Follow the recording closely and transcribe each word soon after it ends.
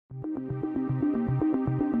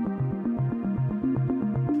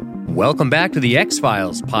Welcome back to the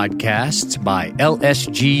X-Files podcast by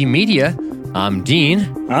LSG Media. I'm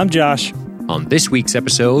Dean. I'm Josh. On this week's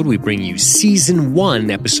episode, we bring you Season 1,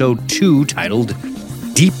 Episode 2, titled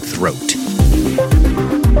Deep Throat.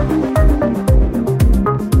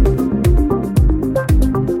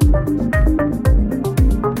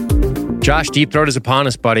 Josh, Deep Throat is upon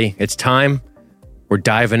us, buddy. It's time. We're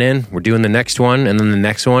diving in. We're doing the next one, and then the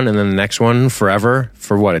next one, and then the next one forever.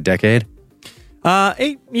 For what, a decade?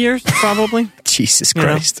 8 years, probably. Jesus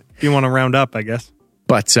Christ. If you want to round up, I guess.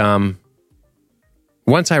 But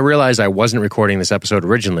once I realized I wasn't recording this episode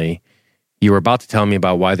originally, you were about to tell me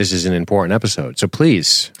about why this is an important episode. So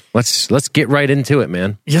please, let's get right into it,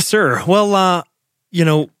 man. Yes, sir. Well,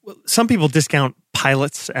 some people discount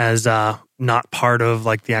pilots as not part of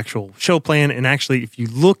like the actual show plan. And actually, if you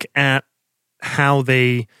look at how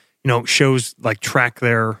they, shows like track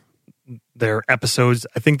their episodes,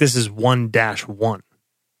 I think this is 1-1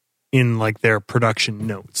 in like their production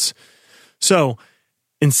notes. So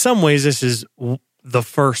in some ways, this is the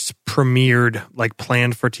first premiered, like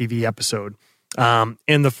planned for TV episode.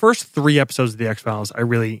 And the first 3 episodes of The X-Files, I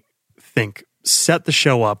really think set the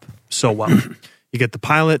show up so well. You get the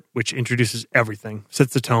pilot, which introduces everything,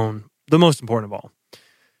 sets the tone, the most important of all.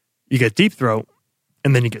 You get Deep Throat,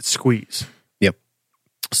 and then you get Squeeze. Yep.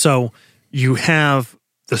 So you have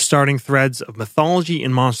the starting threads of mythology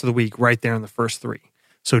and Monster of the Week right there in the first 3.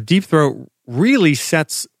 So Deep Throat really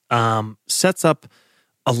sets up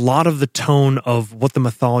a lot of the tone of what the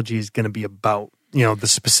mythology is going to be about. The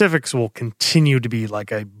specifics will continue to be like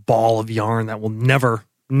a ball of yarn that will never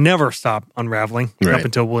stop unraveling up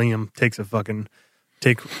until William takes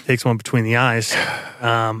takes one between the eyes.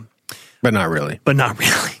 But not really.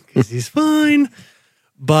 Because he's fine.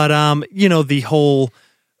 But, the whole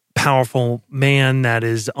powerful man that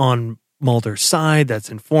is on Mulder's side,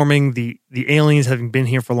 that's informing the aliens having been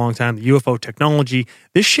here for a long time, the UFO technology,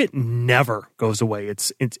 this shit never goes away.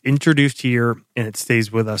 It's introduced here and it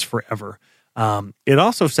stays with us forever. It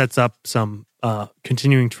also sets up some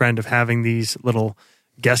continuing trend of having these little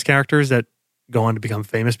guest characters that go on to become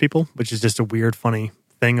famous people, which is just a weird, funny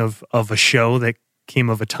thing of a show that came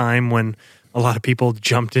of a time when a lot of people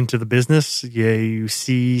jumped into the business. Yeah, you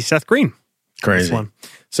see Seth Green. Crazy. This one.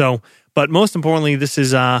 So, but most importantly, this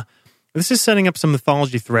is setting up some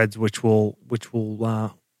mythology threads, which will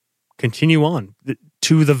continue on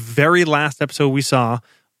to the very last episode we saw,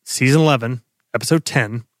 season 11, episode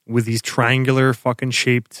 10, with these triangular fucking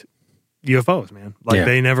shaped UFOs, man.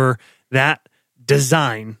 That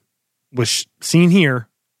design was seen here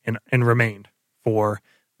and remained for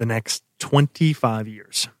the next 25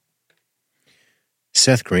 years.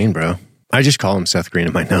 Seth Green, bro. I just call him Seth Green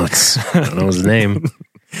in my notes. I don't know his name.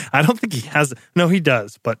 I don't think he has. No, he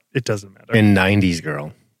does, but it doesn't matter. And 90s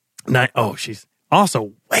girl. She's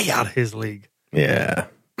also way out of his league. Yeah.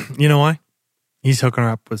 You know why? He's hooking her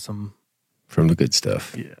up with some... From the good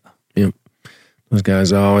stuff. Yeah. Yep. Those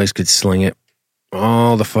guys always could sling it.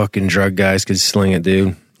 All the fucking drug guys could sling it,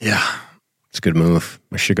 dude. Yeah. It's a good move.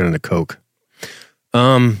 I should go into coke.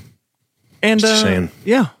 Just saying.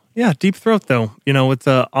 Yeah, Deep Throat, though. It's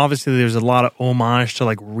obviously there's a lot of homage to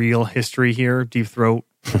like real history here. Deep Throat,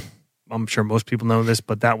 I'm sure most people know this,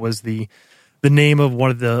 but that was the name of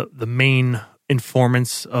one of the main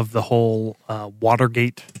informants of the whole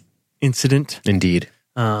Watergate incident. Indeed.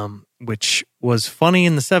 Which was funny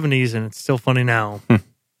in the 70s, and it's still funny now.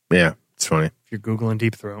 Yeah, it's funny. If you're Googling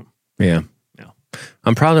Deep Throat. Yeah.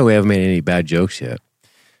 I'm proud that we haven't made any bad jokes yet.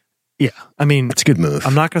 Yeah, I mean... It's a good move.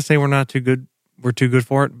 I'm not going to say we're too good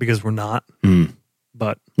for it, because we're not.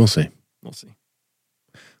 But... We'll see.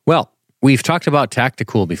 Well, we've talked about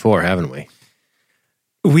Tactical before, haven't we?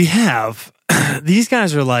 We have. These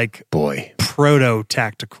guys are like... Boy.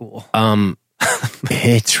 Proto-Tactical.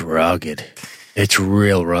 It's rugged. It's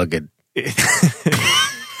real rugged.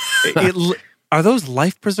 Are those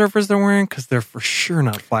life preservers they're wearing? Because they're for sure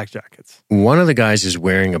not flak jackets. One of the guys is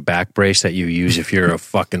wearing a back brace that you use if you're a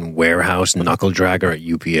fucking warehouse knuckle dragger at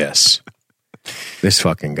UPS. This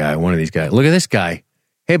fucking guy, one of these guys. Look at this guy.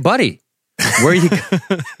 Hey, buddy, where are you?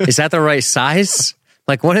 Is that the right size?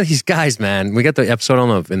 Like one of these guys, man. We got the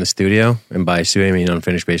episode in the studio, and by studio I mean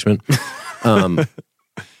unfinished basement.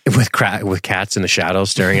 With cats in the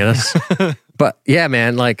shadows staring at us. But yeah,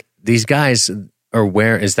 man, like these guys are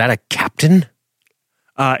wearing. Is that a captain?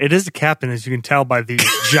 It is a captain, as you can tell by the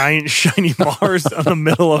giant shiny bars on the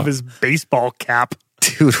middle of his baseball cap.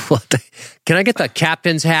 Dude, can I get the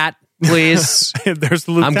captain's hat, please? There's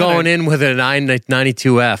the lieutenant. I'm going in with a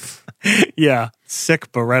 992F. Yeah,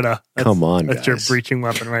 sick Beretta. Come on, that's guys. Your breaching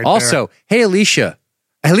weapon right also, there. Hey, Alicia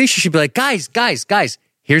should be like, guys,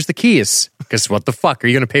 here's the keys. because what the fuck? Are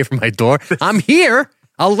you going to pay for my door? I'm here.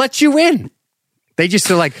 I'll let you in. They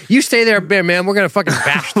just are like, you stay there, man. We're going to fucking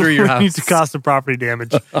bash through your house. Needs to cost of property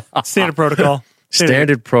damage. Standard protocol.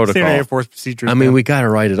 Standard protocol. Standard Air Force procedures. I mean, we got to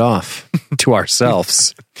write it off to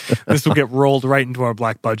ourselves. This will get rolled right into our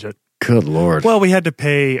black budget. Good Lord. Well, we had to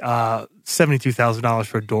pay $72,000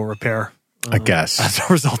 for a door repair. I guess. As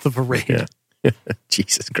a result of a raid. Yeah.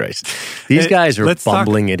 Jesus Christ. These guys are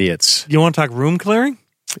bumbling idiots. You want to talk room clearing?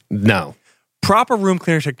 No. Proper room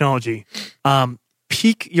clearing technology.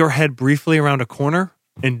 Peek your head briefly around a corner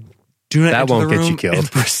and do not enter the room get you killed.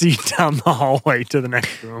 and proceed down the hallway to the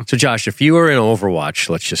next room. So, Josh, if you were in Overwatch,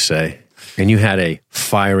 let's just say, and you had a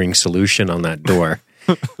firing solution on that door,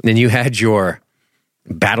 and you had your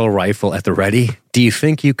battle rifle at the ready, do you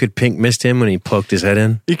think you could pink mist him when he poked his head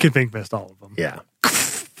in? You could pink mist all of them. Yeah.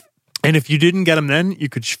 And if you didn't get him then, you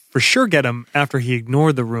could for sure get him after he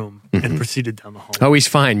ignored the room and proceeded down the hallway. Oh, he's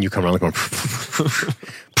fine. You come around going...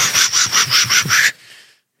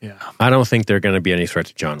 Yeah. I don't think they're going to be any threat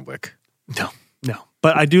to John Wick. No.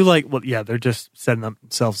 But I do like, they're just setting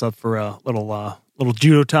themselves up for a little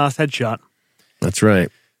judo toss headshot. That's right.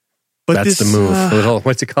 But that's the move. A little,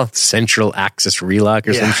 what's it called? Central axis relock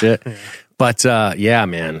or some shit. Yeah. But yeah,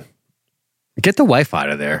 man. Get the wife out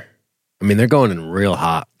of there. I mean, they're going in real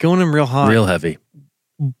hot. Real heavy.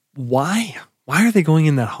 Why? Why are they going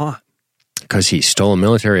in that hot? Because he stole a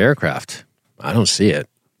military aircraft. I don't see it.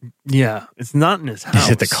 Yeah, it's not in his house. Is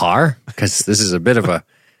it the car? Because this is a bit of a...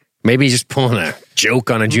 Maybe he's just pulling a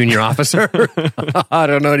joke on a junior officer. I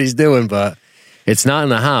don't know what he's doing, but it's not in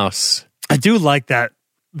the house. I do like that,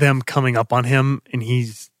 them coming up on him, and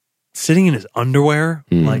he's sitting in his underwear,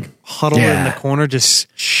 like huddled in the corner, just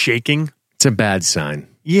shaking. It's a bad sign.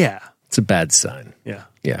 Yeah. It's a bad sign. Yeah.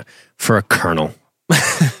 Yeah. For a colonel.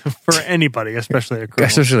 For anybody, especially a colonel.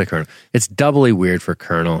 Especially a colonel. It's doubly weird for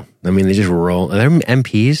colonel. I mean, they just roll. Are they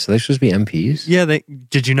MPs? Are they supposed to be MPs? Yeah.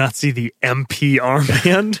 Did you not see the MP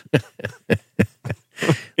armband?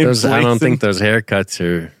 I don't think those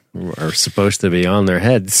haircuts are supposed to be on their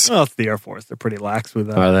heads. Well, it's the Air Force. They're pretty lax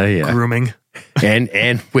with Are they? Yeah. grooming.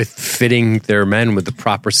 and with fitting their men with the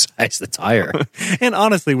proper size attire. And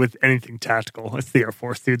honestly, with anything tactical, it's the Air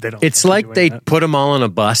Force, dude. They don't. It's like they put them all on a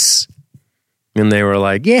bus, and they were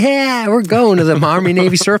like, "Yeah, we're going to the Army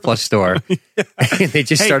Navy surplus store," and they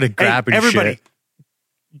just started grabbing everybody.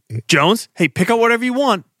 Shit. Jones, hey, pick out whatever you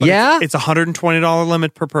want. Yeah, it's $120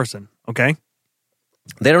 limit per person. Okay.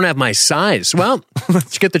 They don't have my size. Well,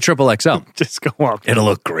 let's get the XXL. Just go up. It'll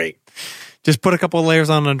look great. Just put a couple of layers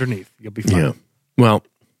on underneath. You'll be fine. Yeah. Well,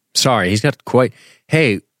 sorry. He's got quite...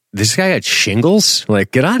 Hey, this guy had shingles? Like,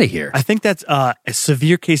 get out of here. I think that's a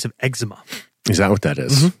severe case of eczema. Is that what that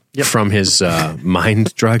is? Mm-hmm. Yep. From his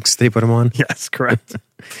mind drugs they put him on? Yes, correct.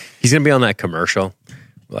 He's going to be on that commercial.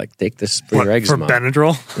 Like, take this for your eczema. For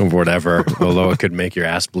Benadryl? Or whatever. Although it could make your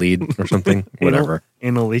ass bleed or something. Whatever.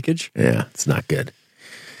 Anal leakage? Yeah, it's not good.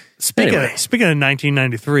 Speaking of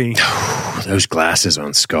 1993. Those glasses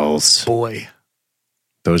on skulls. Boy.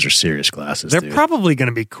 Those are serious glasses. They're probably going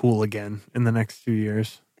to be cool again in the next few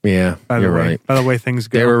years. Yeah, you're right. By the way things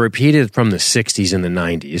go. They were repeated from the 60s and the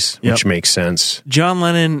 90s, which makes sense. John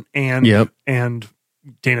Lennon and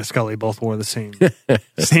Dana Scully both wore the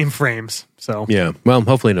same frames. So yeah, well,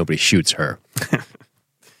 hopefully nobody shoots her.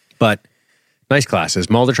 But nice glasses.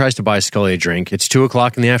 Mulder tries to buy Scully a drink. It's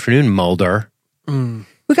 2:00 in the afternoon. Mulder.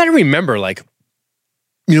 We got to remember, like,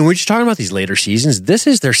 we're just talking about these later seasons. This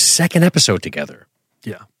is their second episode together.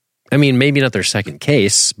 Yeah. I mean, maybe not their second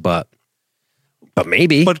case, but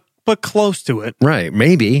maybe. But close to it. Right,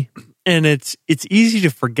 maybe. And it's easy to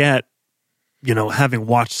forget, having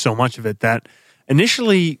watched so much of it, that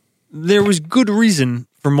initially there was good reason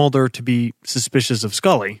for Mulder to be suspicious of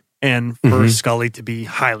Scully and for Scully to be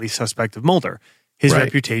highly suspect of Mulder. His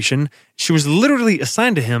reputation, she was literally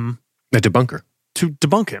assigned to him. A debunker. To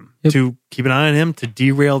debunk him, to keep an eye on him, to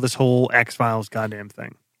derail this whole X-Files goddamn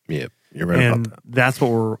thing. Yeah, you're right about that. That's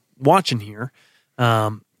what we're watching here.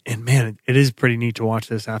 And man, it is pretty neat to watch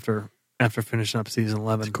this after finishing up season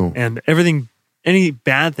 11. It's cool. And any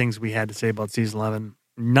bad things we had to say about season 11,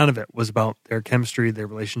 none of it was about their chemistry, their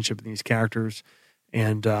relationship with these characters,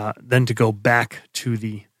 and then to go back to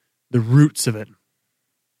the roots of it.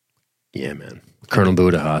 Yeah, man. Colonel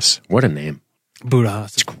Budahas. What a name.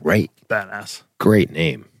 Budahas. It's great. Badass. Great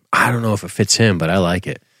name. I don't know if it fits him, but I like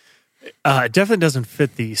it. It definitely doesn't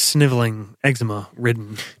fit the sniveling,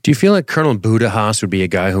 eczema-ridden. Do you feel like Colonel Budahas would be a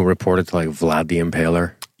guy who reported to like Vlad the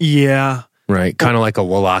Impaler? Yeah. Right. Kind of like a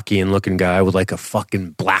Wallachian looking guy with like a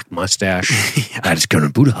fucking black mustache. That is Colonel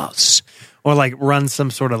Budahas. Or like run some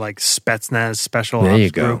sort of like Spetsnaz special There ops you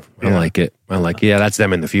go. group. I like it. Yeah, that's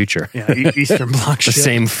them in the future. Yeah, Eastern Bloc The shit.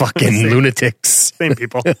 same fucking lunatics. Same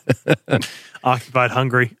people. Occupied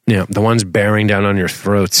Hungary. Yeah, the ones bearing down on your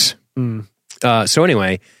throats. So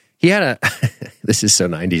anyway, he had a, this is so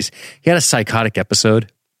 90s, he had a psychotic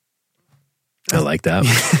episode. I like that.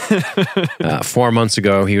 4 months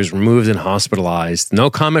ago, he was removed and hospitalized.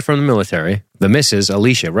 No comment from the military. The Mrs.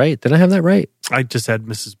 Alicia, right? Did I have that right? I just had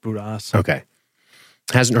Mrs. Budas. Okay.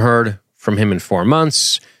 Hasn't heard from him in 4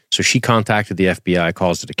 months, so she contacted the FBI,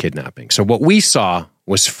 calls it a kidnapping. So what we saw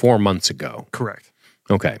was 4 months ago. Correct.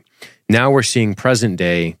 Okay. Now we're seeing present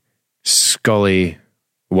day. Scully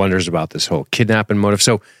wonders about this whole kidnapping motive.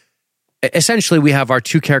 So essentially, we have our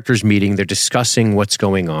two characters meeting. They're discussing what's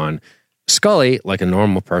going on. Scully, like a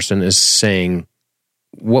normal person, is saying,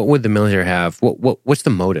 what would the military have? What's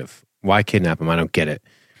the motive? Why kidnap him? I don't get it.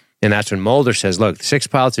 And that's when Mulder says, look, 6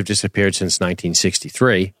 pilots have disappeared since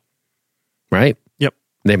 1963, right? Yep.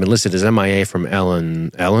 They've been listed as MIA from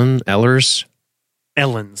Ellen's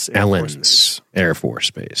Air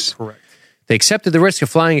Force Base. Correct. They accepted the risk of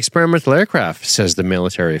flying experimental aircraft, says the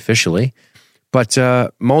military officially. But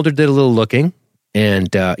Mulder did a little looking,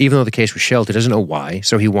 and even though the case was shelved, he doesn't know why,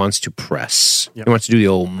 so he wants to press. Yep. He wants to do the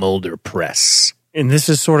old Mulder press. And this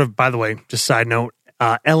is sort of, by the way, just side note,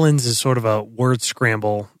 Ellen's is sort of a word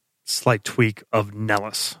scramble, slight tweak of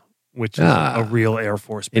Nellis, which is a real Air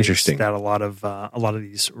Force base. Interesting. That a lot of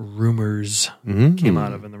these rumors came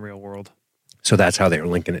out of in the real world. So that's how they were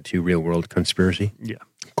linking it to real world conspiracy? Yeah.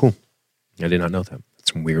 Cool. I did not know that.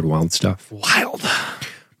 That's some weird, wild stuff. Wild.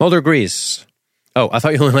 Mulder agrees. Oh, I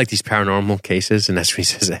thought you only like these paranormal cases, and that's when he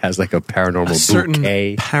says it has like a paranormal certain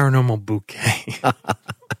bouquet. Paranormal bouquet.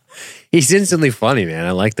 He's instantly funny, man.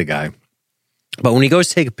 I like the guy. But when he goes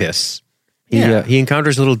to take a piss, he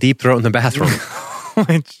encounters a little deep throat in the bathroom.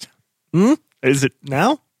 Which, is it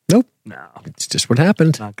now? Nope. No. It's just what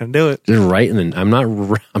happened. Not going to do it. Just right, and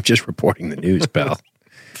I'm just reporting the news, pal.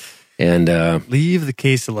 And leave the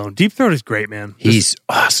case alone. Deep Throat is great, man. He's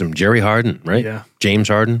awesome. Jerry Harden, right? Yeah. James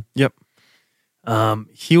Harden. Yep.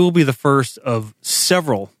 He will be the first of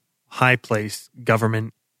several high-placed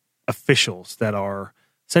government officials that are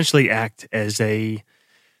essentially act as a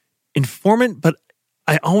informant. But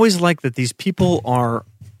I always like that these people are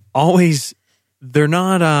always they're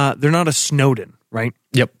not a Snowden, right?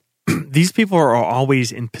 Yep. These people are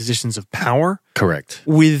always in positions of power. Correct.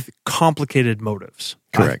 With complicated motives.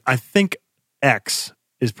 Correct. I think X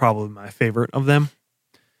is probably my favorite of them.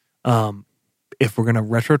 If we're going to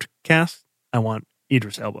retrocast, I want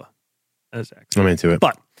Idris Elba as X. I'm into it.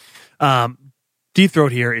 But Deep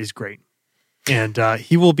Throat here is great. And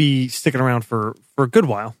he will be sticking around for a good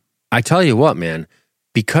while. I tell you what, man,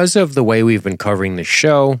 because of the way we've been covering the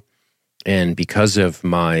show and because of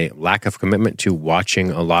my lack of commitment to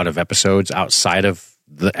watching a lot of episodes outside of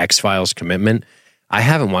the X-Files commitment, I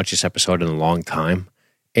haven't watched this episode in a long time.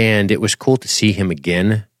 And it was cool to see him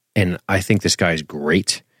again. And I think this guy's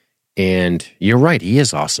great. And you're right, he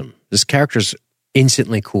is awesome. This character's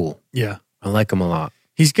instantly cool. Yeah. I like him a lot.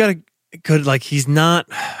 He's got a good, like, he's not,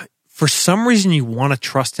 for some reason you want to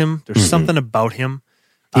trust him. There's something about him.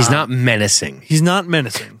 He's not menacing. He's not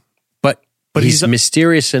menacing. But he's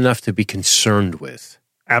mysterious enough to be concerned with.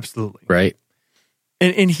 Absolutely. Right?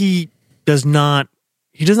 And he does not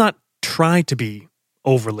try to be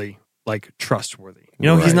overly, like, trustworthy. You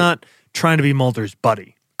know, he's not trying to be Mulder's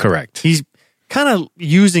buddy. Correct. He's kind of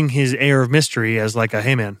using his air of mystery as like a,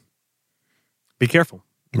 hey man, be careful.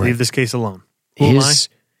 Right. Leave this case alone. Who am I?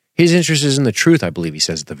 His interest is in the truth, I believe he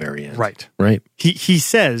says at the very end. Right. Right. He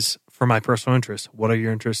says, for my personal interests, what are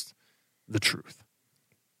your interests? The truth.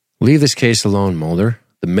 Leave this case alone, Mulder.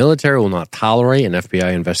 The military will not tolerate an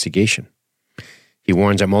FBI investigation. He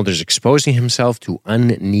warns that Mulder's exposing himself to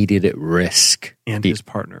unneeded risk. And his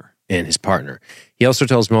partner. He also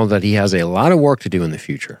tells Mulder that he has a lot of work to do in the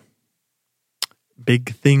future.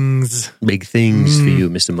 Big things. Big things for you,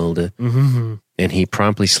 Mr. Mulder. Mm-hmm. And he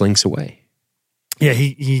promptly slinks away. Yeah,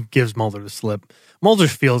 he gives Mulder the slip.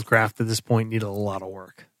 Mulder's field craft at this point needed a lot of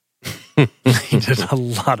work. He did a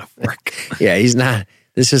lot of work. Yeah,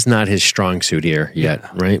 this is not his strong suit here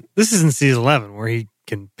yet, right? This is in season 11 where he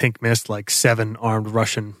can pink mist like 7 armed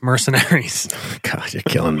Russian mercenaries. God, you're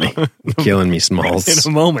killing me. You're killing me, Smalls.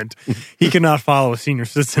 In a moment. He cannot follow a senior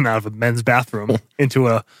citizen out of a men's bathroom into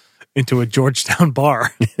a Georgetown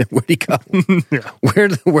bar. Where'd he go? Yeah.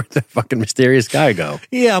 Where'd the fucking mysterious guy go?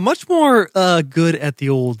 Yeah, much more good at the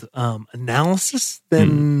old analysis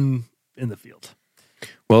than in the field.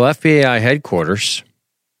 Well, FBI headquarters,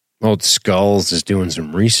 old Skulls is doing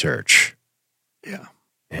some research. Yeah.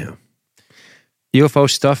 Yeah. UFO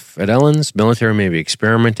stuff at Ellen's. Military may be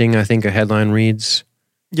experimenting, I think a headline reads.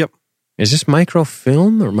 Yep. Is this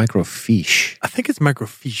microfilm or microfiche? I think it's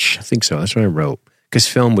microfiche. I think so. That's what I wrote. Because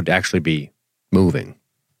film would actually be moving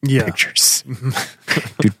pictures.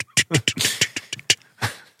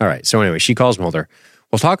 All right. So anyway, she calls Mulder.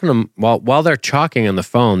 Well, talking to him while they're talking on the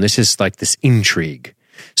phone, this is like this intrigue.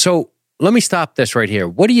 So let me stop this right here.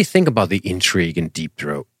 What do you think about the intrigue in Deep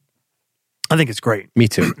Throat? I think it's great. Me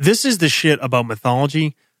too. This is the shit about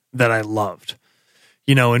mythology that I loved.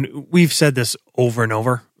 You know, and we've said this over and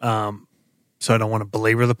over. So I don't want to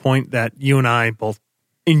belabor the point that you and I both,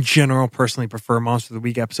 in general, personally prefer Monster of the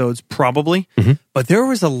Week episodes, probably. Mm-hmm. But there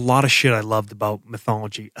was a lot of shit I loved about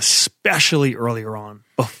mythology, especially earlier on,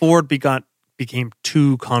 before it became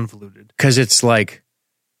too convoluted. Because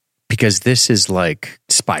this is like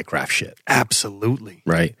spycraft shit. Absolutely.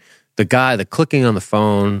 Right? The clicking on the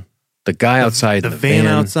phone, the guy outside the van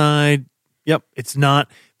outside. Yep. It's not,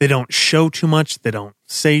 they don't show too much. They don't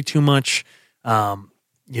say too much.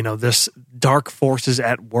 This dark forces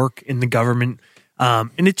at work in the government.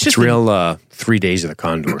 And it's real 3 Days of the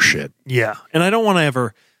Condor shit. Yeah. And I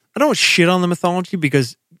don't shit on the mythology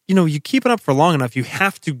because, you keep it up for long enough, you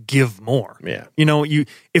have to give more. Yeah.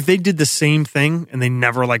 If they did the same thing and they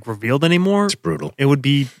never revealed anymore, it's brutal. It would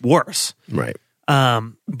be worse. Right.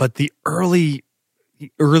 But the early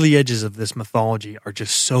edges of this mythology are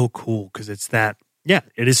just so cool because it's that,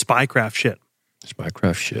 it is spycraft shit.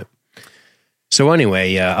 Spycraft shit. So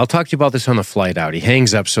anyway, I'll talk to you about this on the flight out. He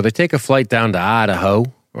hangs up. So they take a flight down to Idaho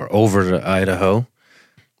or over to Idaho.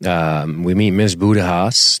 We meet Ms.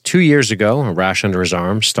 Budahas. 2 years ago, a rash under his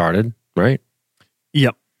arm started, right?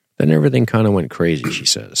 Yep. Then everything kind of went crazy, she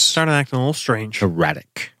says. Started acting a little strange.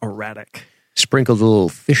 Erratic. Sprinkled a little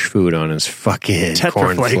fish food on his fucking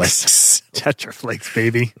cornflakes. Tetraflakes,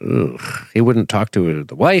 baby. Ugh. He wouldn't talk to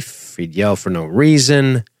the wife. He'd yell for no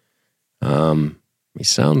reason. He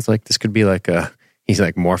sounds like this could be he's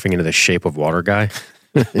morphing into the Shape of Water guy.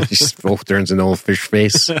 He just turns an old fish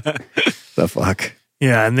face. The fuck?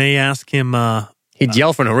 Yeah, and they ask him... he'd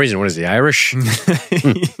yell for no reason. What is he, Irish?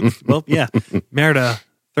 Well, yeah. Married a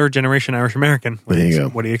third-generation Irish-American. There you go.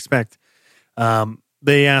 What do you expect?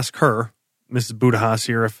 They ask her, Mrs. Budahas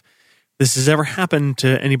here, if this has ever happened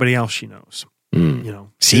to anybody else she knows.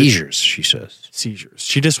 Seizures, she says. Seizures.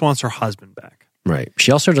 She just wants her husband back. Right.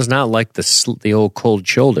 She also does not like the old cold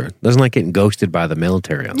shoulder. Doesn't like getting ghosted by the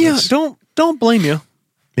military on this. Yeah, don't blame you.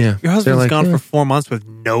 Yeah. Your husband's gone for 4 months with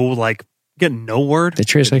getting no word. They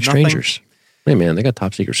treat us like strangers. Hey, man, they got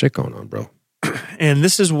top secret shit going on, bro. And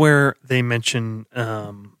this is where they mention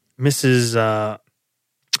Mrs.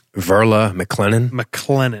 Verla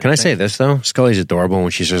McLennan. Can I say this, though? Scully's adorable when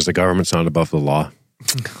she says the government's not above the law.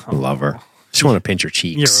 I love her. Just want to pinch her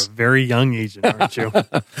cheeks. You're a very young agent, aren't you?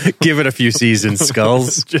 Give it a few seasons,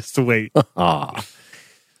 Skulls. Just wait. But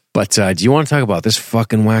do you want to talk about this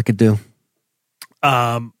fucking wackadoo?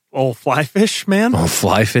 Old flyfish, man. Old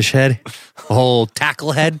flyfish head. Old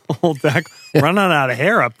tackle head. Running out of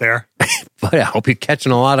hair up there. But I hope you're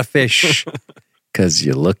catching a lot of fish because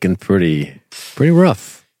you're looking pretty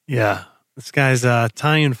rough. Yeah. This guy's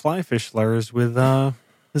tying flyfish lures with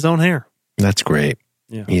his own hair. That's great.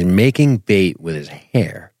 Yeah. He's making bait with his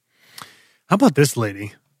hair. How about this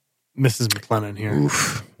lady, Mrs. McLennan here?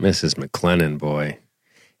 Oof, Mrs. McLennan, boy.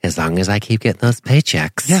 As long as I keep getting those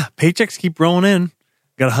paychecks. Yeah, paychecks keep rolling in.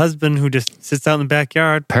 Got a husband who just sits out in the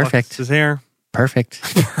backyard. Perfect. His hair. Perfect.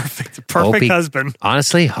 Perfect husband.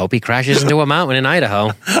 Honestly, hope he crashes into a mountain in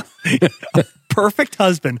Idaho. Perfect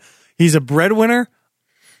husband. He's a breadwinner.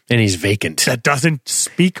 And he's vacant. That doesn't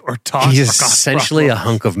speak or talk. He's essentially a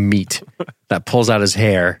hunk of meat that pulls out his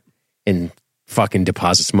hair and fucking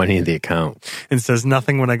deposits money in the account. And says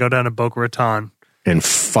nothing when I go down to Boca Raton. And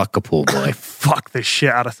fuck a pool boy. Fuck the shit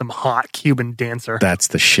out of some hot Cuban dancer. That's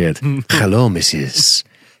the shit. Hello, Mrs.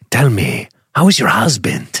 Tell me, how is your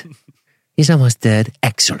husband? He's almost dead.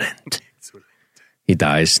 Excellent. He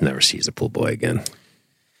dies, never sees a pool boy again.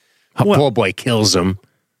 A pool boy kills him.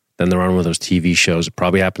 Then they're on one of those TV shows. It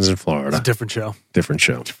probably happens in Florida. It's a different show. Different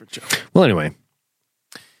show. Well, anyway.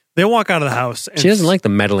 They walk out of the house. And she doesn't like the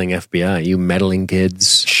meddling FBI. You meddling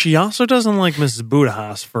kids. She also doesn't like Mrs.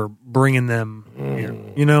 Budahas for bringing them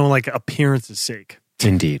here. Appearance's sake.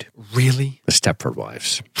 Indeed. Really? The Stepford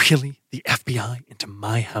Wives. Really? The FBI into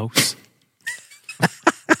my house?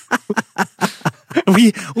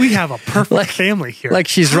 we have a perfect family here. Like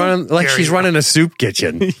she's running a soup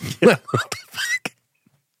kitchen. What the fuck?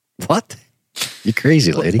 What? You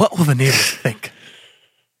crazy lady. What will the neighbors think?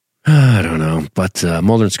 I don't know. But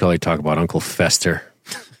Mulder and Scully talk about Uncle Fester.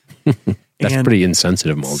 That's pretty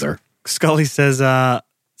insensitive, Mulder. Scully says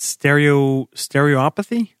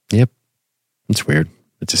stereopathy. Yep. It's weird.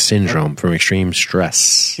 It's a syndrome from extreme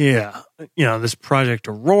stress. Yeah. This Project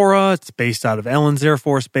Aurora, it's based out of Ellens Air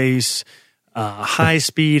Force Base, high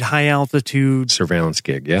speed, high altitude. Surveillance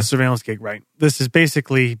gig, yeah? Surveillance gig, right. This is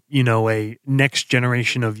basically, a next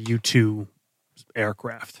generation of U-2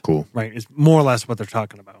 aircraft. Cool. Right? It's more or less what they're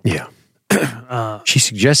talking about. Yeah. She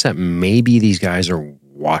suggests that maybe these guys are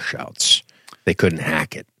washouts. They couldn't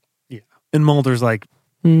hack it. Yeah. And Mulder's like,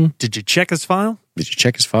 did you check his file? Did you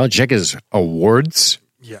check his file? Did you check his awards?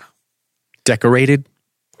 Yeah. Decorated?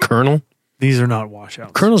 Colonel? These are not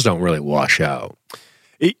washouts. Colonels don't really wash out.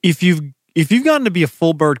 If you've gotten to be a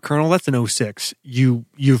full bird colonel, that's an 06.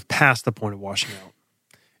 You've passed the point of washing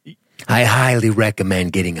out. I highly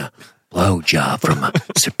recommend getting a blowjob from a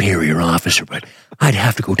superior officer, but I'd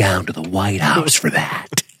have to go down to the White House for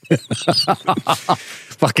that.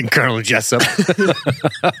 Fucking Colonel Jessup.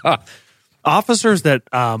 Officers that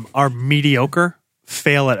are mediocre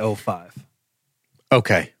fail at 05.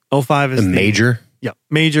 Okay. 05 is the major? Yeah,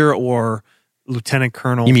 major or lieutenant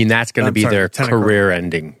colonel. You mean that's going to be their lieutenant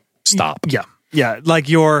career-ending stop? Yeah. Like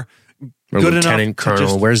your or good lieutenant enough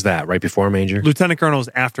colonel. Where's that? Right before major? Lieutenant colonel is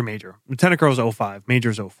after major. Lieutenant colonel is 05. Major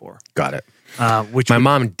is 04. Got it. Which My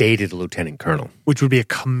mom dated a lieutenant colonel. Which would be a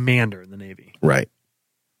commander in the Navy. Right.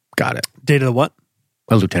 Got it. Dated a what?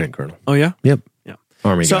 A lieutenant colonel. Oh, yeah? Yep. Yeah.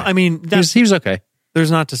 Army So, guy. I mean, He was okay.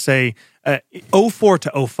 There's not to say 04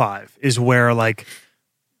 to 05 is where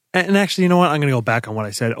and actually, you know what? I'm going to go back on what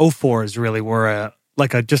I said. 04 is really where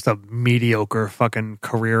just a mediocre fucking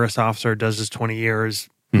careerist officer does his 20 years,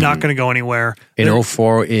 not going to go anywhere. And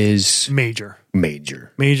 04 is major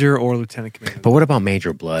or lieutenant commander. But what about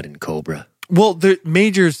Major Blood and Cobra? Well, the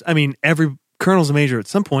majors, I mean, every colonel's a major at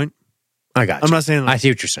some point. I got you. I'm not saying that. I see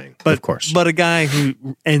what you're saying. But, of course. But a guy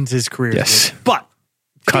who ends his career. Yes. But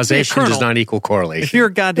causation does not equal correlation. If you're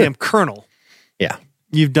a goddamn colonel, yeah,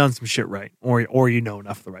 you've done some shit right, or you know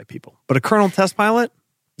enough of the right people. But a colonel test pilot,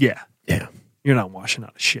 yeah, you're not washing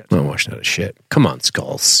out of shit. Not washing out of shit. Come on,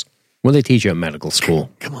 Skulls. What do they teach you at medical school?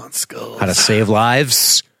 Come on, Skulls. How to save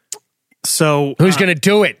lives. So who's going to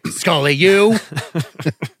do it, Scully? You.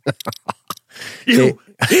 You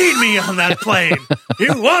need me on that plane.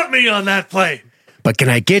 You want me on that plane. But can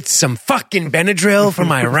I get some fucking Benadryl for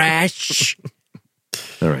my rash?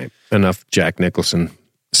 All right. Enough Jack Nicholson.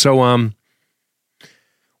 So, well,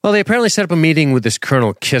 they apparently set up a meeting with this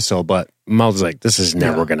Colonel Kissel, but Mulder's like, this is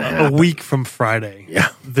never going to happen. A week from Friday. Yeah.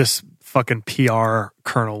 This fucking PR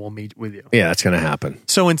colonel will meet with you. Yeah, that's going to happen.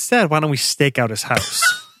 So instead, why don't we stake out his house?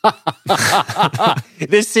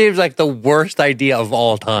 This seems like the worst idea of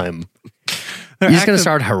all time. You're just going to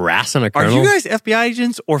start harassing a colonel? Are you guys FBI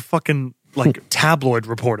agents or fucking tabloid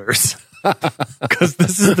reporters? Because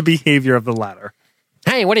this is the behavior of the latter.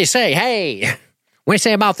 Hey, what do you say? Hey, what do you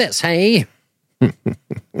say about this? Hey.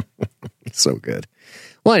 So good.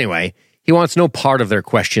 Well, anyway, he wants no part of their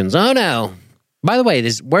questions. Oh, no. By the way,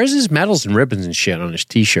 where's his medals and ribbons and shit on his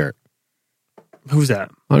T-shirt? Who's that?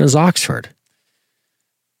 On his Oxford.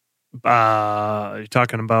 You're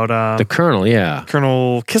talking about... the colonel, yeah.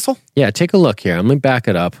 Colonel Kissel? Yeah, take a look here. Let me back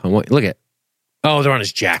it up. Look at... Oh, they're on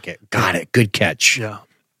his jacket. Got it. Good catch. Yeah.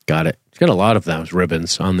 Got it. He's got a lot of those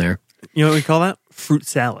ribbons on there. You know what we call that? Fruit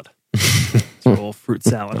salad. It's a little fruit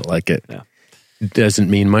salad. I like it. Yeah. It doesn't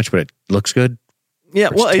mean much, but it looks good. Yeah,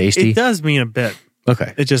 well, tasty. it does mean a bit.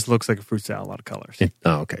 Okay. It just looks like a fruit salad, a lot of colors.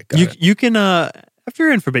 Okay. Got it. You can, after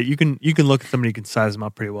you're in for a bit, you can look at somebody, you can size them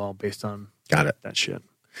up pretty well based on that shit.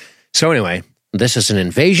 So anyway, this is an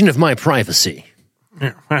invasion of my privacy.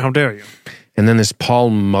 Yeah, how dare you? And then this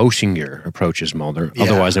Paul Mosinger approaches Mulder,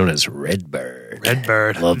 otherwise known as Redbird.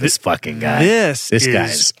 Redbird. Love this fucking guy. This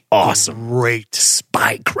guy's awesome. Great.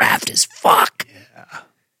 Spycraft as fuck. Yeah.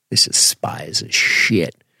 This is spies as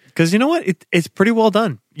shit. Because you know what? It's pretty well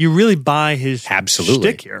done. You really buy his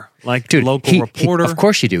shtick here. Like, dude, local reporter. Of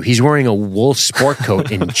course you do. He's wearing a wool sport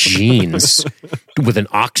coat and jeans with an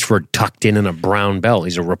Oxford tucked in and a brown belt.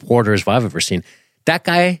 He's a reporter as I've ever seen. That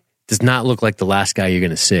guy does not look like the last guy you're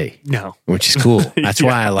going to see. No. Which is cool. That's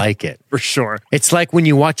why I like it. For sure. It's like when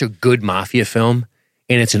you watch a good mafia film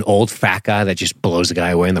and it's an old fat guy that just blows the guy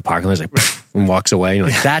away in the parking lot, like, and walks away. You're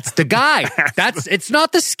like, that's the guy. It's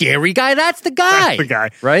not the scary guy. That's the guy. That's the guy.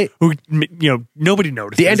 Right? Who, nobody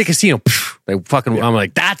noticed. The end of Casino, I'm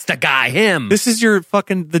like, that's the guy, him. This is your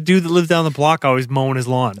the dude that lives down the block always mowing his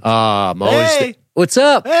lawn. Hey. What's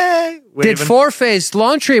up? Hey. Did four-phase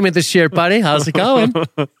lawn treatment this year, buddy. How's it going?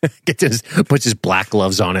 Puts his black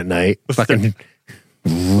gloves on at night. Fucking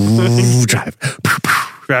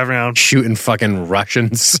drive around. Shooting fucking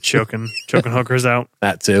Russians. Choking hookers out.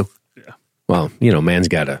 That too. Yeah. Well, man's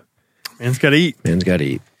got to eat. Man's got to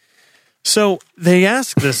eat. So they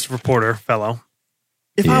asked this reporter fellow,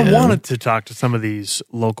 if I Yeah. wanted to talk to some of these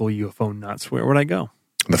local UFO nuts, where would I go?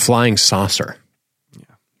 The flying saucer.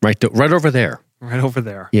 Yeah. Right over there. Right over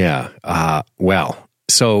there. Yeah. Well,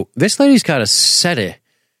 so this lady's got a set of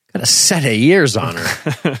ears on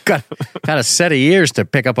her. got a set of ears to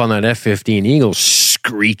pick up on that F-15 Eagle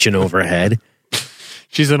screeching overhead.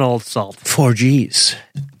 She's an old salt. 4Gs.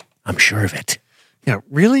 I'm sure of it. Yeah,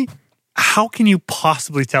 really? How can you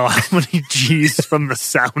possibly tell how many G's from the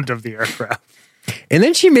sound of the aircraft? And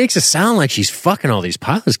then she makes it sound like she's fucking all these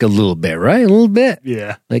pilots a little bit, right? A little bit.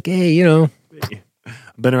 Yeah. Like, hey, you know. I've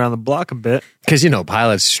been around the block a bit. Because, you know,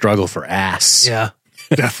 pilots struggle for ass. Yeah.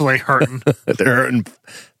 Definitely hurting. They're hurting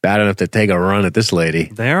bad enough to take a run at this lady.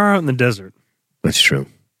 They are out in the desert. That's true.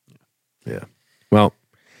 Yeah. Well,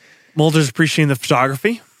 Mulder's appreciating the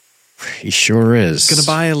photography. he sure is. Going to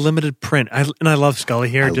buy a limited print. And I love Scully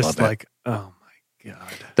here. I just love it. like, oh my God.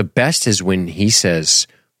 The best is when he says,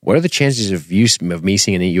 what are the chances of me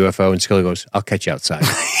seeing a UFO? And Scully goes, I'll catch you outside.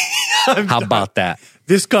 How about that?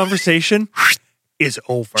 This conversation is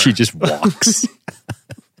over. She just walks.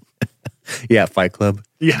 Yeah, Fight Club.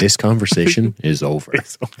 Yeah. This conversation is over.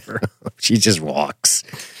 It's over. She just walks.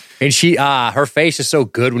 And she, her face is so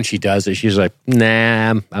good when she does it. She's like,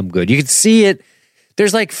 nah, I'm good. You can see it.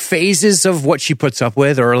 There's like phases of what she puts up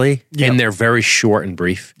with early, Yep. and they're very short and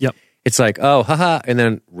brief. Yep. It's like, oh, haha, and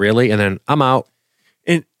then really, and then I'm out.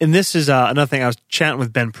 And this is another thing. I was chatting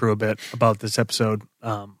with Ben Prue a bit about this episode,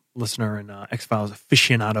 listener and X-Files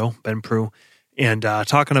aficionado, Ben Prue, and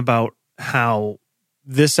talking about how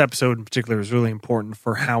this episode in particular is really important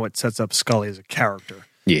for how it sets up Scully as a character.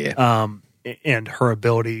 Yeah. And her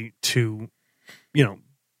ability to, you know,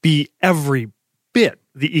 be every bit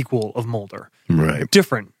the equal of Mulder. Right.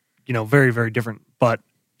 Different, you know, very, very different. But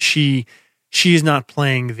she is not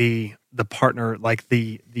playing the partner, like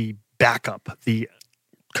the backup,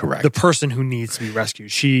 Correct. the person who needs to be rescued.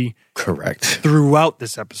 She Correct. throughout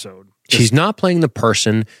this episode. She's not playing the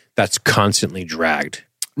person that's constantly dragged.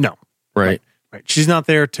 No. Right. Right. She's not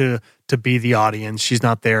there to be the audience. She's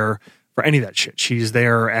not there for any of that shit. She's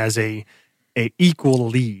there as a equal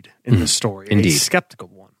lead in the story. Indeed. A skeptical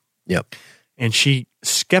one. Yep. And she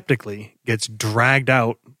skeptically gets dragged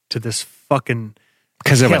out to this fucking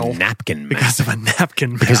Because of a hell napkin man. because of a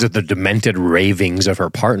napkin. Because of the demented ravings of her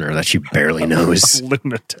partner that she barely knows.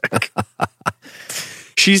 Lunatic.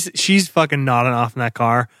 She's fucking nodding off in that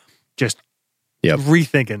car, just Yep.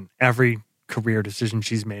 rethinking every career decision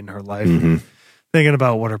she's made in her life. Mm-hmm. Thinking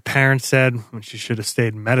about what her parents said when she should have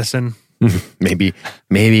stayed in medicine. Maybe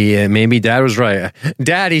Dad was right.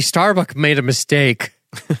 Daddy, Starbuck made a mistake.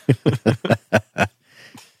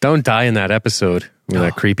 Don't die in that episode with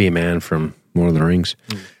that creepy man from Lord of the Rings.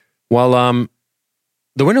 Well,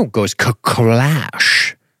 the window goes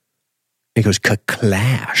clash. It goes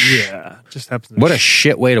clash. Yeah, just happens to What a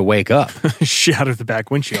shit way to wake up. shatter the back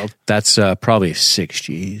windshield. That's probably 6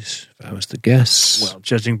 G's, if I was to guess. Well,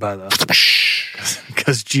 judging by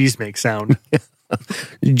because G's make sound.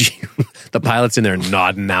 The pilot's in there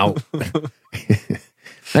nodding out.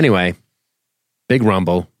 Anyway, big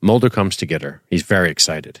rumble. Mulder comes to get her. He's very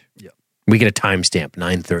excited. Yep. We get a timestamp,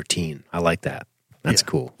 9:13. I like that. That's Yeah.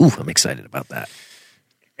 cool. Ooh, I'm excited about that.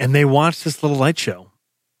 And they watch this little light show.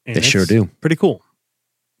 And They sure it's do. Pretty cool.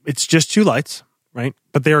 It's just two lights, right?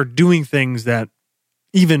 But they are doing things that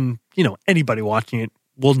even, you know, anybody watching it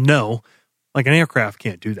will know. Like an aircraft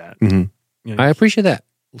can't do that. Mhm. You know, I appreciate that.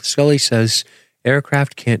 Scully says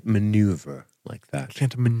aircraft can't maneuver like that.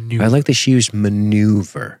 can't maneuver. I like that she used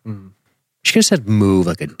maneuver. Mm. She could have said move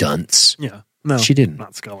like a dunce. Yeah. No, She didn't.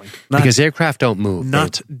 Not Scully. Not, Because aircraft don't move.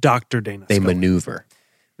 not Dr. Dana They Scully. maneuver.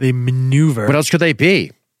 They maneuver. What else could they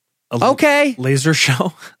be? A Okay. laser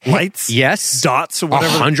show, lights, Yes. dots,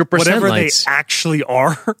 whatever, 100% whatever lights. they actually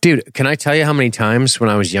are. Dude, can I tell you how many times when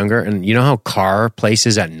I was younger, and you know how car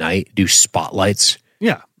places at night do spotlights?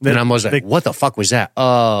 Yeah, And I was like, what the fuck was that?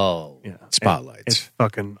 Oh, yeah, spotlights. It's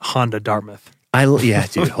fucking Honda Dartmouth. Yeah,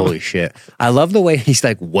 dude, holy shit. I love the way he's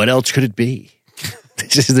like, what else could it be?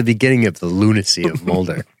 This is the beginning of the lunacy of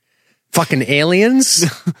Mulder. Fucking aliens?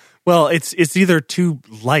 Well, it's either two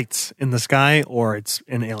lights in the sky or it's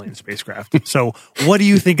an alien spacecraft. So, what do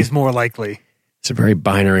you think is more likely? It's a very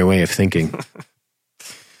binary way of thinking.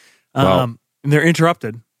 And they're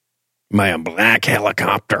interrupted. My black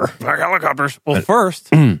helicopter. Black helicopters. Well, first,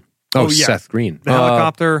 Oh, Oh, yeah. Seth Green. the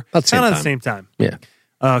helicopter, about the same kind of time. the same time. Yeah.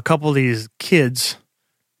 A couple of these kids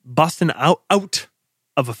busting out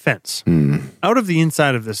of a fence, out of the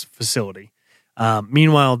inside of this facility.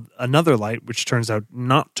 Meanwhile, another light, which turns out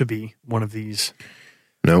not to be one of these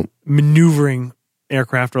No. maneuvering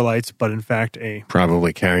aircraft or lights, but in fact a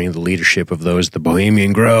Probably carrying the leadership of those at the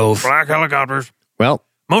Bohemian Grove. black helicopters. Well,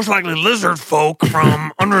 Most likely lizard folk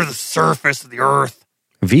from under the surface of the earth.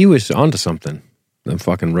 V was onto something. Them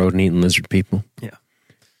fucking rodent-eating lizard people. Yeah.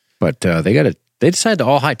 But they decided to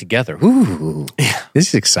all hide together. Ooh, Yeah. this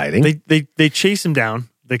is exciting. They chase him down.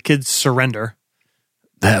 The kids surrender.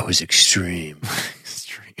 That was extreme.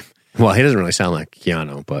 Extreme. Well, he doesn't really sound like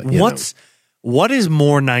Keanu, but What is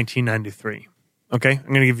more 1993? Okay, I'm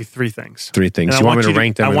going to give you three things. Three things. And You want me to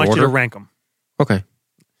rank them in I want order? you to rank them. Okay.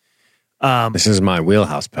 This is my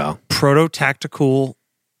wheelhouse, pal. Proto-tactical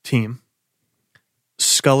team.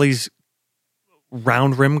 Scully's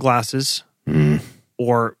round rim glasses.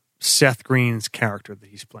 Or Seth Green's character that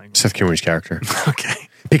he's playing. Seth Green's character. Okay.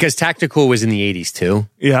 Because Tactical was in the 80s, too.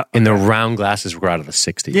 Yeah. And the round glasses were out of the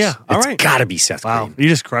 60s. Yeah, all right. It's got to be Seth Wow, Green. you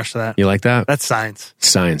just crushed that. You like that? That's science.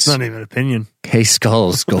 Science. It's not even opinion. Hey,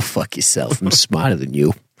 Skulls, go fuck yourself. I'm smarter than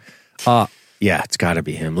you. Yeah, it's got to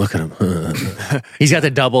be him. Look at him. He's got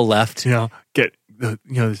the double left. Get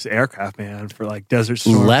this aircraft man for like Desert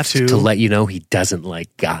Storm Left 2. to let you know he doesn't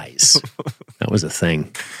like guys. That was a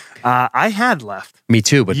thing. I had left. Me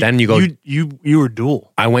too, but then you go. You were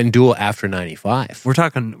dual. I went dual after 95. We're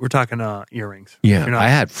talking earrings. Yeah, You're not- I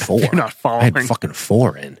had 4. You're not I following. had fucking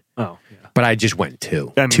 4 in. Oh, yeah. But I just went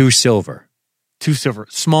 2. I mean- 2 silver. 2 silver.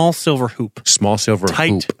 Small silver hoop. Small silver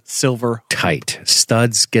Tight hoop. silver. Tight.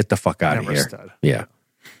 Studs, get the fuck out Never of here. stud. Yeah.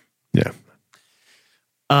 Yeah.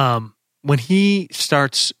 When he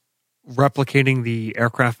starts replicating the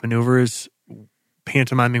aircraft maneuvers,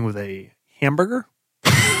 pantomiming with a hamburger.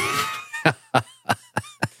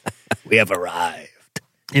 We have arrived.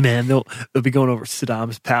 Hey man, they'll be going over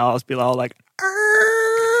Saddam's palace, be all like,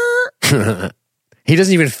 He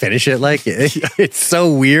doesn't even finish it like it. It's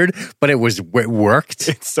so weird, but it worked.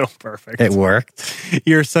 it's so perfect. It worked.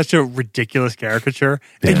 You're such a ridiculous caricature,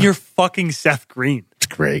 and Yeah. you're fucking Seth Green. It's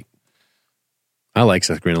great. I like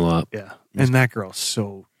Seth Green a lot. Yeah, and that girl's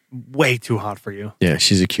so way too hot for you. Yeah,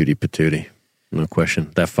 she's a cutie patootie. No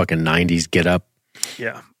question. That fucking 90s get up.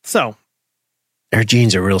 Yeah. So Her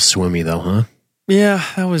jeans are real swimmy though, huh? yeah,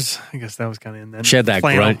 I guess that was kind of in then. She had that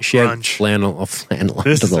flannel, grunge. She had grunge. flannel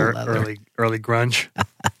This under is the her leather. early grunge.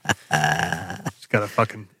 She's got a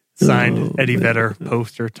fucking signed Eddie Vedder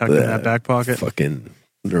poster tucked in that back pocket. Fucking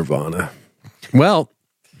Nirvana. Well,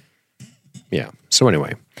 yeah. So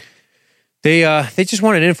anyway, they just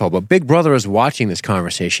wanted info, but Big Brother is watching this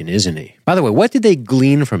conversation, isn't he? By the way, what did they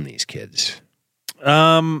glean from these kids?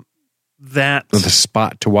 That The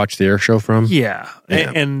spot to watch the air show from? yeah,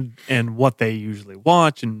 Yeah. and what they usually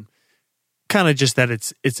watch, and kind of just that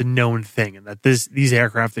it's a known thing, and that these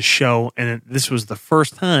aircraft, the show, and this was the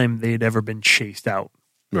first time they had ever been chased out.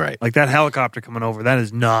 Right. Like that helicopter coming over, that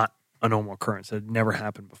is not a normal occurrence. It had never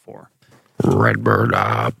happened before. Redbird,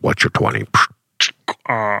 what's your 20?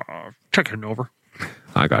 Checking over.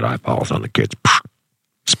 I got eyeballs on the kids.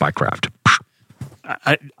 Spycraft.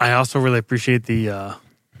 I also really appreciate the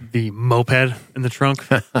moped in the trunk.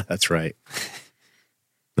 That's right.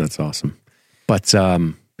 That's awesome. But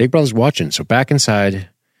Big Brother's watching. So back inside,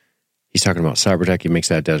 he's talking about Cybertech. He makes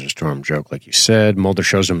that Desert Storm joke, like you said. Mulder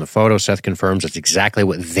shows him the photo. Seth confirms that's exactly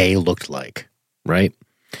what they looked like, right?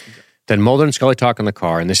 Then Mulder and Scully talk in the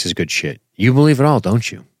car, and this is good shit. You believe it all,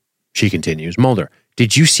 don't you? She continues. Mulder,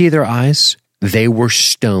 did you see their eyes? They were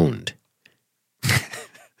stoned.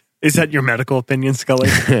 Is that your medical opinion, Scully?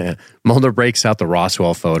 Mulder breaks out the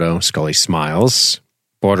Roswell photo. Scully smiles.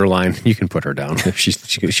 Borderline. You can put her down.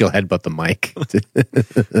 She'll headbutt the mic.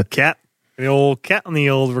 Cat. The old cat in the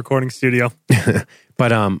old recording studio.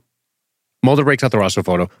 But Mulder breaks out the Roswell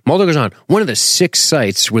photo. Mulder goes on. One of the 6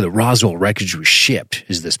 sites where the Roswell wreckage was shipped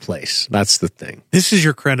is this place. That's the thing. This is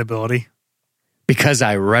your credibility. Because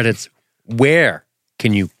I read it. Where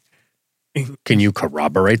can you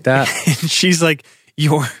corroborate that? And she's like,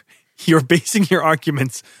 you're basing your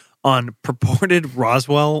arguments on purported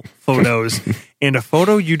Roswell photos and a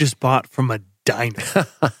photo you just bought from a diner.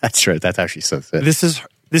 That's right. That's how she says it.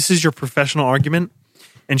 This is your professional argument.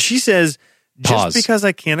 And she says, just Pause. because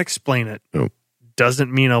I can't explain it Oh.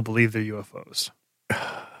 doesn't mean I'll believe they're UFOs. Did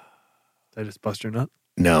I just bust your nut?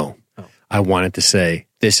 No. Oh. I wanted to say,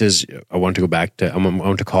 I want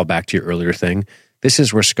to call back to your earlier thing. This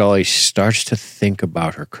is where Scully starts to think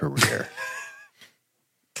about her career.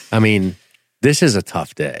 I mean, this is a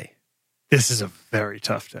tough day. This is a very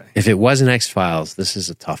tough day. If it wasn't X-Files, this is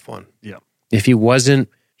a tough one. Yeah. If he wasn't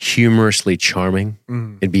humorously charming,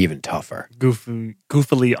 it'd be even tougher.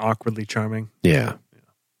 Goofily, awkwardly charming. Yeah.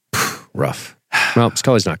 Rough. Well,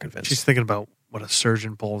 Scully's not convinced. She's thinking about what a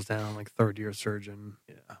surgeon pulls down, like third-year surgeon.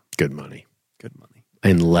 Yeah. Good money. Good money.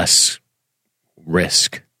 And less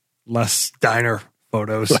risk. Less diner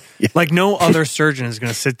photos. Yeah. Like no other surgeon is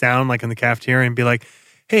going to sit down like in the cafeteria and be like,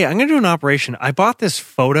 hey, I'm going to do an operation. I bought this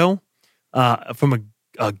photo from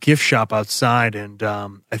a gift shop outside, and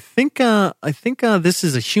I think this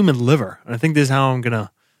is a human liver, and I think this is how I'm gonna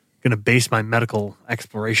base my medical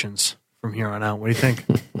explorations from here on out. What do you think?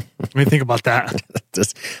 What do you think about that?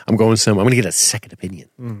 I'm going to get a second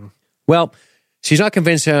opinion. Well, she's not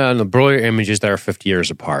convinced on the broiler images that are 50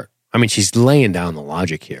 years apart. I mean, she's laying down the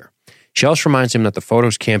logic here. She also reminds him that the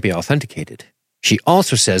photos can't be authenticated. She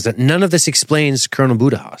also says that none of this explains Colonel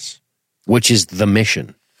Budahas, which is the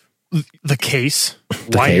mission. The case.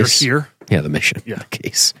 Why you're here. Yeah, the mission. Yeah. The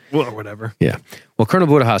case. Well, or whatever. Yeah. Well, Colonel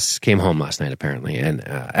Budahas came home last night, apparently, and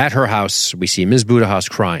at her house, we see Ms. Budahas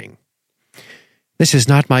crying. This is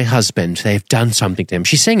not my husband. They've done something to him.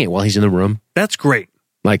 She's saying it while he's in the room. That's great.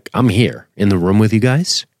 Like, I'm here in the room with you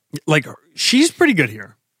guys. Like, she's pretty good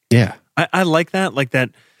here. Yeah. I like that. Like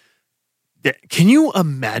that. Can you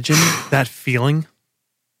imagine that feeling?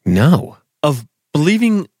 No. Of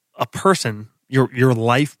believing a person, your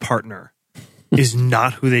life partner, is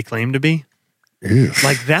not who they claim to be? Ew.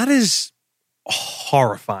 Like, that is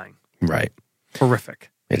horrifying. Right.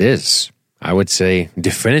 Horrific. It is. I would say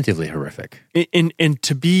definitively horrific. And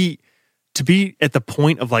to be at the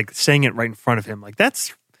point of like saying it right in front of him, like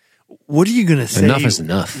that's, what are you going to say? Enough is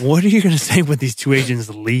enough. What are you going to say when these two agents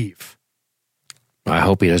leave? I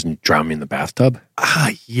hope he doesn't drown me in the bathtub.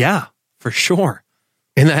 Yeah, for sure.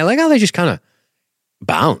 And I like how they just kind of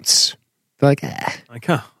bounce. They're like, Like,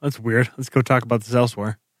 that's weird. Let's go talk about this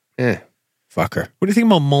elsewhere. Fucker. What do you think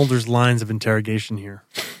about Mulder's lines of interrogation here?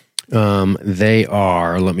 They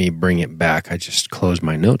are, let me bring it back. I just closed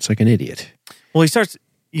my notes like an idiot. Well,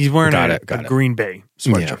 he's wearing a Got it. Green Bay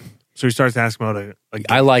sweatshirt. Yeah. So he starts asking about a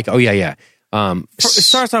I like, yeah. It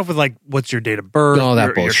starts off with like, what's your date of birth? All that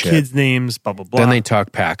your bullshit. kids' names, blah, blah, blah. Then they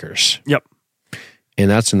talk Packers. Yep. And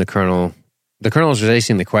that's when the colonel is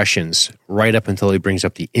racing the questions right up until he brings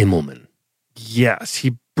up the Immelman Yes.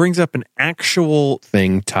 He brings up an actual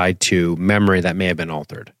thing tied to memory that may have been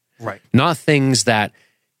altered. Right. Not things that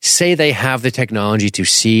say they have the technology to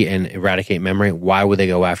see and eradicate memory. Why would they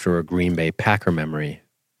go after a Green Bay Packer memory?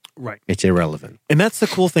 Right. It's irrelevant. And that's the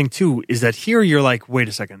cool thing too, is that here you're like, wait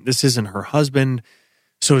a second, this isn't her husband.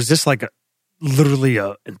 So is this like literally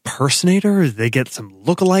a impersonator? They get some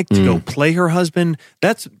lookalike to go play her husband?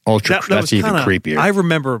 That's that's even creepier. I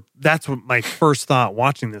remember that's what my first thought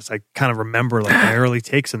watching this. I kind of remember like my early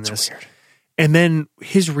takes in this. Weird. And then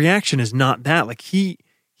his reaction is not that. Like he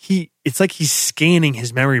it's like he's scanning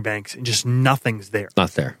his memory banks and just nothing's there.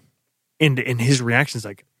 Not there. And his reaction is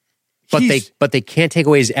like, But they can't take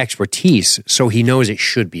away his expertise, so he knows it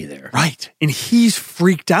should be there. right. And he's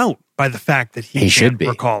freaked out by the fact that he should can't be.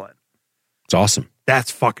 recall it. It's awesome. That's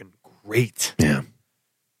fucking great. Yeah.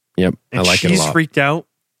 Yep. And I like it a lot. She's freaked out.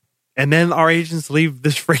 And then our agents leave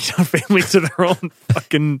this freaked out family to their own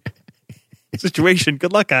fucking situation.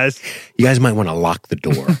 Good luck, guys. You guys might want to lock the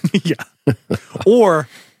door. Yeah.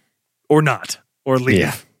 Or not. Or leave.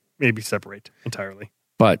 Yeah. Maybe separate entirely.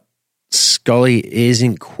 But Scully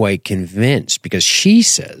isn't quite convinced because she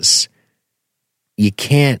says you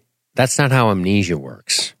can't, that's not how amnesia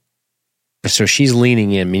works. So she's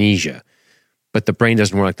leaning in amnesia, but the brain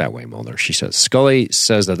doesn't work that way, Mulder. She says, Scully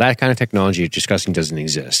says that kind of technology you're discussing doesn't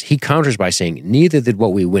exist. He counters by saying, neither did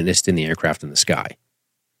what we witnessed in the aircraft in the sky.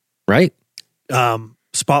 Right?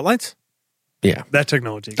 Spotlights? Yeah. That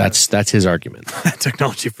technology. That's his argument. That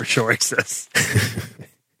technology for sure exists.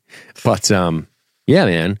 But, yeah,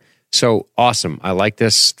 man. So awesome. I like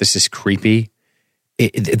this. This is creepy.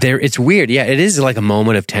 It's weird. Yeah, it is like a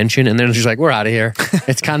moment of tension, and then she's like, "We're out of here."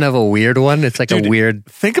 It's kind of a weird one. It's like Dude, a weird.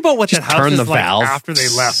 Think about what that house turn is the like valve after they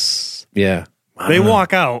left. Yeah, They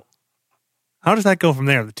walk out. How does that go from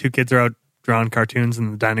there? The two kids are out drawing cartoons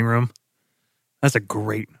in the dining room. That's a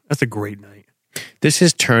great night. This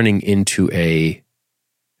is turning into a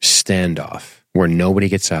standoff where nobody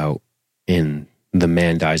gets out, and the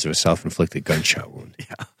man dies of a self-inflicted gunshot wound.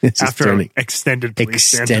 Yeah, It's after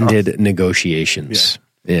extended negotiations.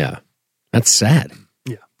 Yeah, that's sad.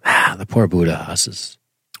 Yeah, The poor Budahas.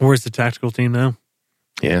 Where's the tactical team now?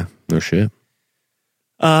 Yeah, no shit.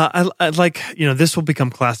 I like, this will become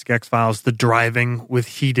classic X-Files, the driving with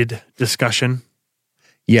heated discussion.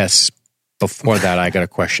 Yes. Before that, I got a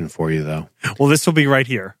question for you, though. Well, this will be right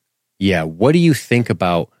here. Yeah. What do you think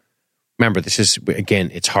about, remember, this is, again,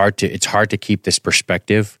 it's hard to keep this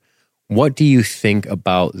perspective. What do you think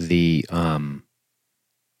about the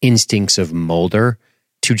instincts of Mulder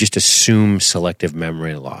to just assume selective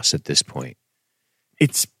memory loss at this point?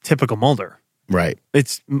 It's typical Mulder. Right.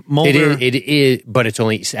 It's Mulder. It is, but it's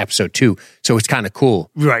only episode 2, so it's kind of cool.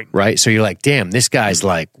 Right. So you're like, damn, this guy's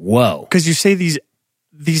like, whoa. Because you say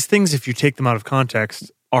these things, if you take them out of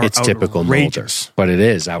context, are it's typical Mulder, but it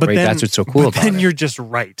is outrageous. That's what's so cool about it. Then you're just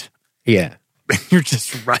right. Yeah. You're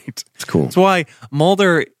just right. It's cool. That's why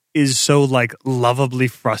Mulder is so like lovably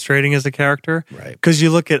frustrating as a character. Right. Because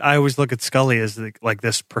I always look at Scully as like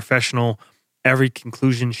this professional. Every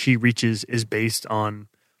conclusion she reaches is based on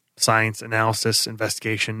science, analysis,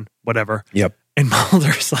 investigation, whatever. Yep. And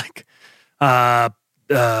Mulder's like,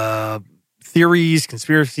 theories,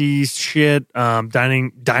 conspiracies, shit,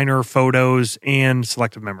 diner photos, and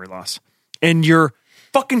selective memory loss. And you're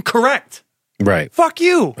fucking correct. Right. Fuck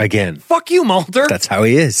you. Again. Fuck you, Mulder. That's how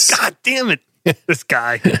he is. God damn it. This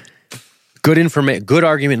guy. Good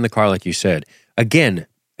argument in the car, like you said. Again,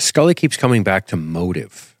 Scully keeps coming back to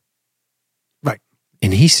motive. Right.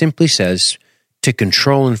 And he simply says, to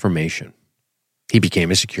control information. He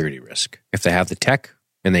became a security risk. If they have the tech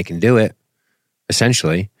and they can do it,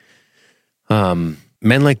 essentially, men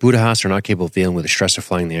like Budahas are not capable of dealing with the stress of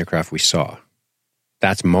flying the aircraft we saw.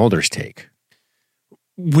 That's Mulder's take.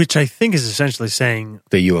 Which I think is essentially saying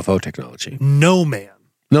the UFO technology. No man.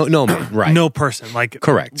 No man, right. No person. Like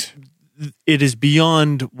correct. It is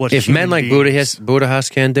beyond what if men like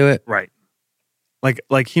Budahas can do it. Right.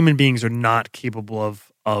 Like human beings are not capable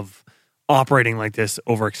of operating like this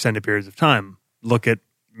over extended periods of time. Look at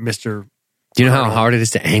Mr. Do you know how hard it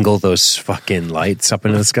is to angle those fucking lights up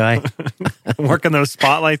into the sky? Working those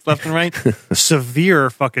spotlights left and right. Severe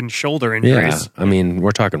fucking shoulder injuries. Yeah. I mean,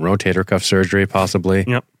 we're talking rotator cuff surgery, possibly.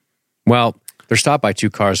 Yep. Well, they're stopped by 2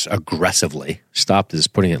 cars aggressively. Stopped is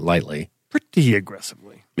putting it lightly. Pretty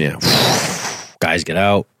aggressively. Yeah. Guys get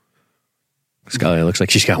out. Scully looks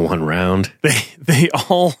like she's got 1 round. They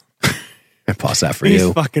all... I pause that for these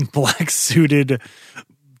you. Fucking black suited,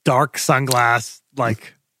 dark sunglass,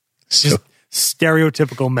 like just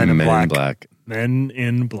stereotypical men in black. Men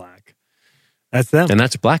in black. That's them. And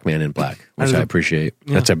that's a black man in black, which I appreciate.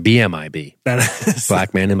 Yeah. That's a BMIB. That is.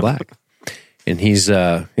 Black man in black. And he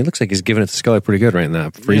looks like he's giving it to Scully pretty good right in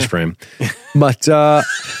that freeze frame. But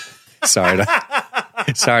sorry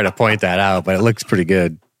to point that out, but it looks pretty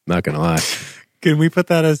good. Not gonna lie. Can we put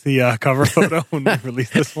that as the cover photo when we release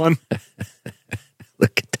this one?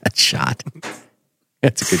 Look at that shot.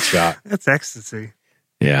 That's a good shot. That's ecstasy.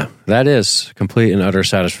 Yeah, that is complete and utter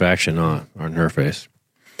satisfaction on her face.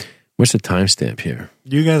 What's the timestamp here?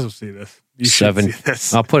 You guys will see this. You should see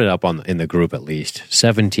this. I'll put it up in the group at least.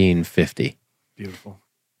 1750. Beautiful.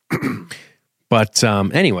 But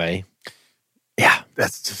anyway, yeah.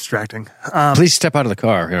 That's distracting. Please step out of the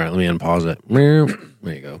car. Here, let me unpause it.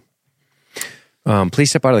 There you go. Please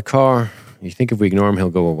step out of the car. You think if we ignore him, he'll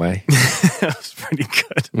go away? That was pretty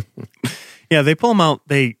good. Yeah, they pull him out.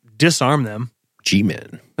 They disarm them.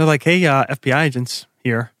 G-men. They're like, hey, FBI agents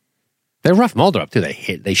here. They rough Mulder up, too.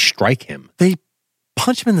 They strike him. They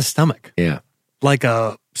punch him in the stomach. Yeah. Like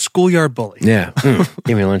a schoolyard bully. Yeah.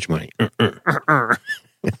 Give me lunch money. Little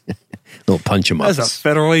punch him up. As a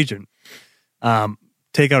federal agent.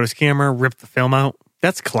 Take out his camera, rip the film out.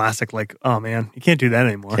 That's classic. Like, oh man, you can't do that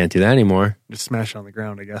anymore. Can't do that anymore. Just smash it on the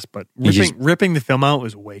ground, I guess. But ripping the film out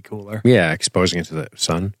was way cooler. Yeah, exposing it to the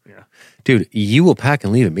sun. Yeah. Dude, you will pack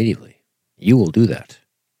and leave immediately. You will do that.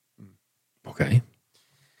 Okay.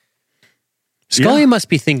 Scully must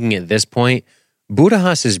be thinking at this point,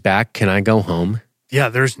 Budahas is back. Can I go home? Yeah,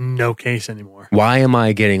 there's no case anymore. Why am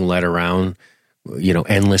I getting led around,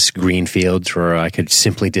 endless green fields where I could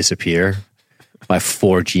simply disappear by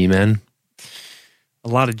 4 G-men? A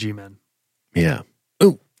lot of G-men. Yeah.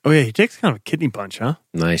 Oh yeah, he takes kind of a kidney punch, huh?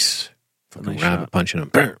 Nice. Fucking rabbit punching him.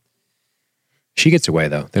 Burr. She gets away,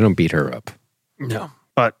 though. They don't beat her up. No.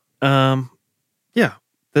 But, yeah.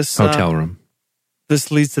 This hotel room. This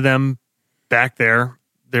leads to them back there.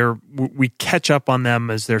 We catch up on them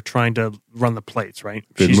as they're trying to run the plates, right?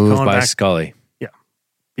 Good move by Scully. Yeah.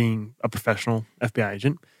 Being a professional FBI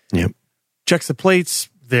agent. Yep. Checks the plates.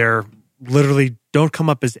 They're literally don't come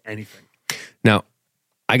up as anything. Now,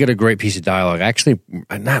 I got a great piece of dialogue. Actually,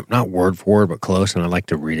 not word for word, but close, and I'd like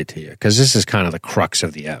to read it to you because this is kind of the crux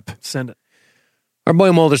of the ep. Send it. Our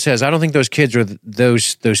boy Mulder says, I don't think those kids are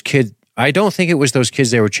those kids. I don't think it was those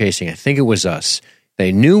kids they were chasing. I think it was us.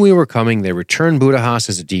 They knew we were coming. They returned Budahas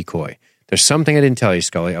as a decoy. There's something I didn't tell you,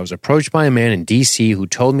 Scully. I was approached by a man in D.C. who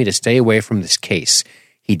told me to stay away from this case.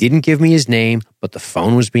 He didn't give me his name, but the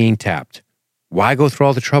phone was being tapped. Why go through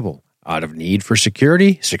all the trouble? Out of need for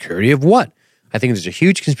security? Security of what? I think there's a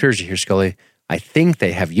huge conspiracy here, Scully. I think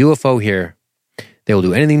they have UFO here. They will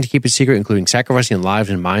do anything to keep it secret, including sacrificing the lives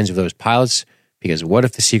and minds of those pilots, because what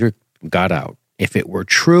if the secret got out? If it were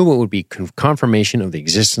true, it would be confirmation of the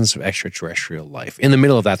existence of extraterrestrial life. In the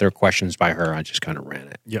middle of that, there are questions by her. I just kind of ran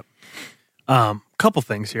it. Yep. Couple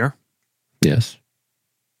things here. Yes.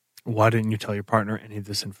 Why didn't you tell your partner any of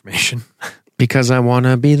this information? Because I want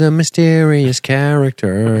to be the mysterious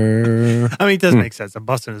character. I mean, it does make sense. I'm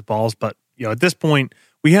busting his balls, but at this point,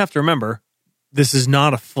 we have to remember this is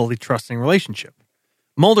not a fully trusting relationship.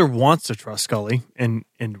 Mulder wants to trust Scully, and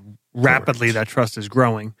rapidly that trust is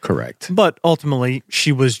growing. Correct. But ultimately,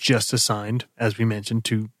 she was just assigned, as we mentioned,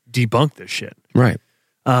 to debunk this shit. Right.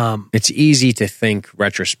 It's easy to think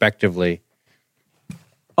retrospectively.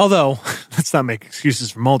 Although, let's not make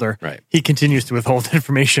excuses for Mulder. Right. He continues to withhold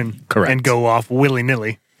information Correct. and go off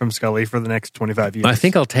willy-nilly from Scully for the next 25 years. I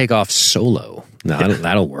think I'll take off solo. No,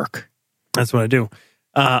 that'll work. That's what I do.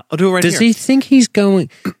 I'll do it right here. Does he think he's going...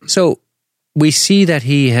 So we see that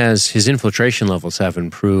his infiltration levels have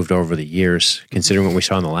improved over the years, considering what we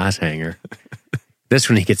saw in the last hangar. This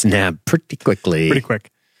one he gets nabbed pretty quickly. Pretty quick.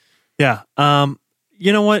 Yeah.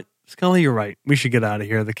 You know what? Scully, you're right. We should get out of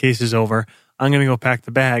here. The case is over. I'm going to go pack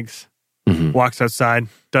the bags. Mm-hmm. Walks outside,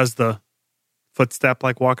 does the footstep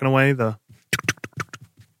like walking away.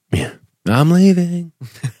 Yeah. I'm leaving.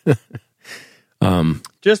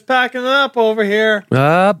 Just packing it up over here.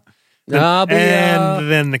 Up.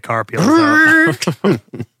 Then the car peels out.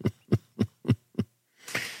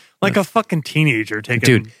 Like a fucking teenager taking...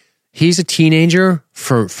 Dude, he's a teenager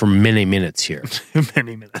for many minutes here.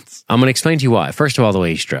 Many minutes. I'm going to explain to you why. First of all, the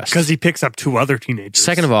way he's dressed. Because he picks up two other teenagers.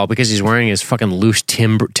 Second of all, because he's wearing his fucking loose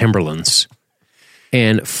Timberlands.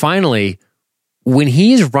 And finally, when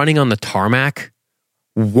he is running on the tarmac,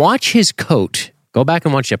 watch his coat. Go back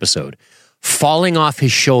and watch the episode. Falling off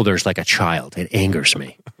his shoulders like a child. It angers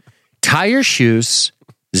me. Tie your shoes,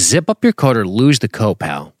 zip up your coat, or lose the coat,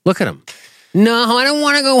 pal. Look at him. No, I don't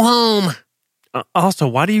want to go home. Also,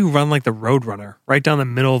 why do you run like the Roadrunner right down the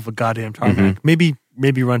middle of a goddamn tarmac? Mm-hmm.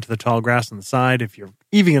 Maybe run to the tall grass on the side if you're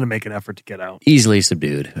even going to make an effort to get out. Easily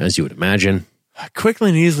subdued, as you would imagine. Quickly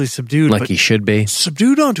and easily subdued. Like he should be.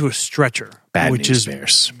 Subdued onto a stretcher. Bad which news is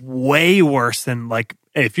bears. Way worse than like,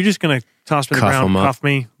 hey, if you're just going to toss me to the ground, cuff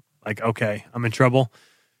me, like, okay, I'm in trouble.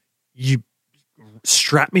 You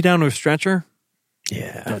strap me down to a stretcher?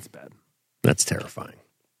 Yeah. That's bad. That's terrifying.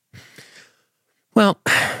 Well,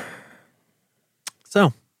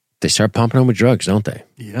 so they start pumping him with drugs, don't they?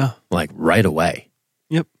 Yeah. Like right away.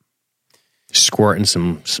 Yep. Squirting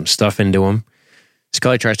some stuff into him.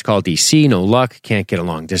 Scully tries to call DC, no luck. Can't get a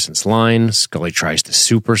long distance line. Scully tries the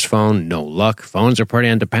Super's phone, no luck. Phones are pretty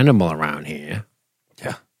undependable around here.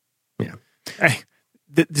 Yeah. Yeah. Hey,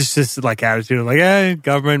 this like attitude, like, hey,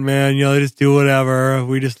 government, man, they just do whatever.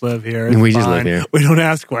 We just live here. We just live here. We don't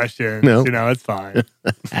ask questions. No. It's fine.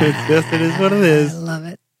 It is what it is. I love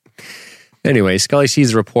it. Anyway, Scully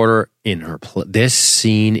sees the reporter in her this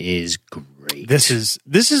scene is great. This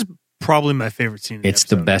is probably my favorite scene in the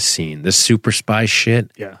episode. The best scene. The super spy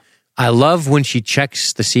shit. Yeah. I love when she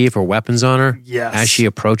checks to see if her weapon's on her. Yes. As she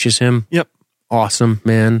approaches him. Yep. Awesome,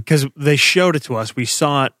 man. Because they showed it to us. We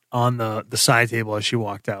saw it on the side table as she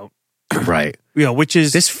walked out. Right. Which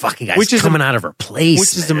is... This fucking guy's coming out of her place,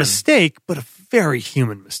 which is a mistake, but a very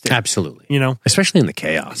human mistake. Absolutely. Especially in the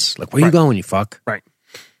chaos. Like, where you going, you fuck? Right.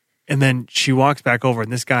 And then she walks back over,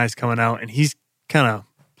 and this guy's coming out, and he's kind of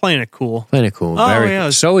playing it cool. Oh, yeah.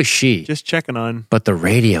 So is she. Just checking on. But the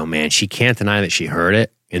radio, man, she can't deny that she heard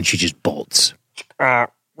it, and she just bolts.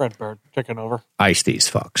 Redbird, checking over. Ice these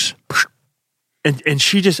fucks. And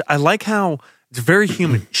she just, I like how it's very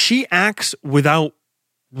human. She acts without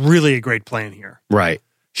really a great plan here. Right.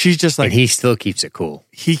 She's just like... And he still keeps it cool.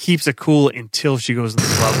 He keeps it cool until she goes in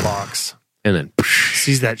the glove box. And then...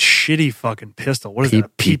 sees that shitty fucking pistol. What is that, a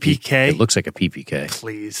PPK? It looks like a PPK.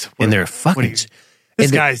 Please. And they're fucking...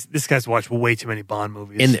 This guy's watched way too many Bond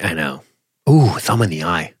movies. I know. Ooh, thumb in the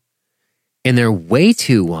eye. And they're way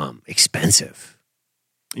too expensive.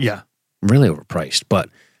 Yeah. Really overpriced, but...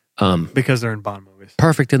 because they're in Bond movies.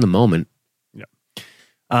 Perfect in the moment.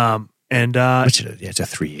 Yeah. And it's a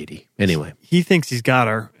 380. Anyway. He thinks he's got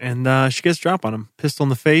her, and she gets a drop on him. Pistol in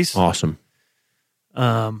the face. Awesome.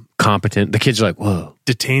 Competent. The kids are like, whoa.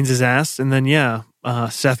 Detains his ass, and then,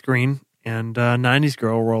 Seth Green and 90s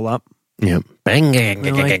Girl roll up. Yep. Bang.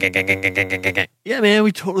 Like, yeah, man,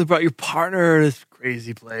 we totally brought your partner to this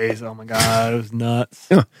crazy place. Oh, my God. It was nuts.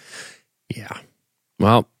 Yeah.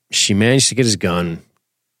 Well, she managed to get his gun,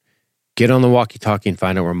 get on the walkie-talkie and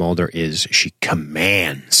find out where Mulder is. She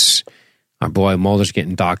commands. Our boy Mulder's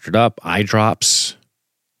getting doctored up. Eye drops.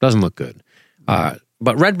 Doesn't look good. But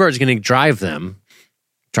Redbird's going to drive them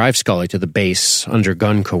drive Scully to the base under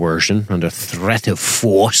gun coercion, under threat of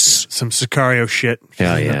force. Some Sicario shit.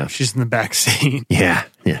 She's in the back seat. Yeah,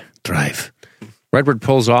 drive. Redbird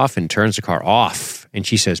pulls off and turns the car off, and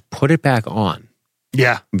she says, put it back on.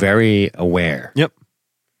 Yeah. Very aware. Yep.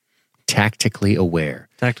 Tactically aware.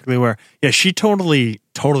 Yeah, she totally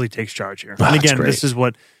takes charge here. And again, this is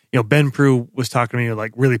what, Ben Prue was talking to me,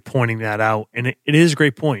 like really pointing that out. And it is a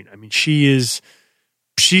great point. I mean, she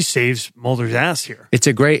saves Mulder's ass here. It's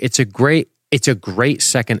a great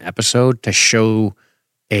second episode to show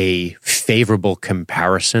a favorable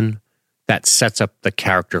comparison that sets up the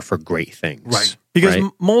character for great things. Right.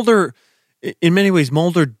 Because Mulder, in many ways,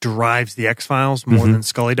 Mulder drives the X-Files more than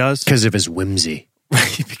Scully does. Because of his whimsy.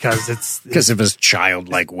 Because of his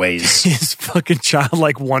childlike ways. His fucking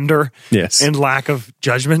childlike wonder. Yes. And lack of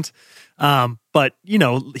judgment. But,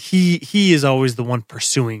 he is always the one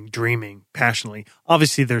pursuing, dreaming passionately.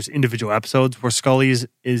 Obviously, there's individual episodes where Scully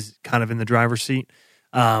is kind of in the driver's seat.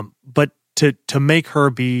 But to make her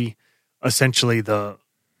be essentially the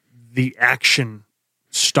action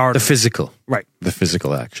starter. The physical. Right. The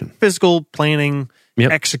physical action. Physical, planning,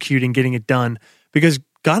 executing, getting it done. Because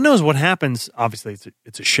God knows what happens. Obviously,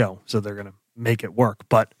 it's a show, so they're going to make it work.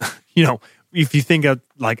 But, if you think of,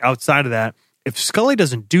 like outside of that, if Scully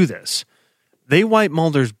doesn't do this, they wipe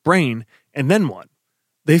Mulder's brain, and then what?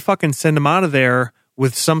 They fucking send him out of there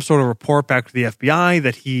with some sort of report back to the FBI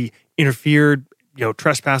that he interfered,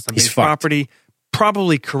 trespassed on base property,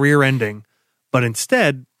 probably career ending. But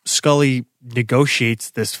instead, Scully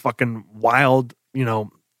negotiates this fucking wild,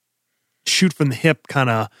 shoot from the hip kind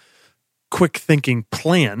of quick thinking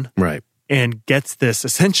plan. Right. And gets this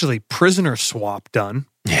essentially prisoner swap done.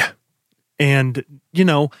 Yeah. And,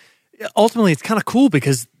 ultimately it's kind of cool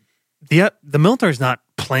because the military's not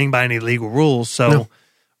playing by any legal rules. So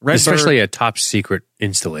Redbird, especially a top secret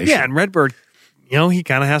installation. Yeah, and Redbird, he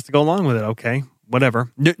kind of has to go along with it. Okay,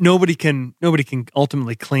 whatever. Nobody can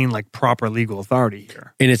ultimately claim like proper legal authority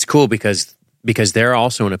here. And it's cool because they're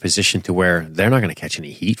also in a position to where they're not going to catch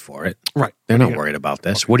any heat for it. Right. They're not worried about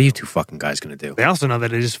this. What are you two fucking guys going to do? They also know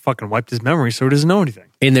that it just fucking wiped his memory, so he doesn't know anything.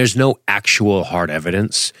 And there's no actual hard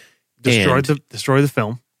evidence. Destroy the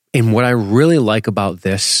film. And what I really like about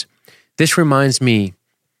this reminds me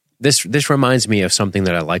of something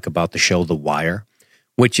that I like about the show The Wire,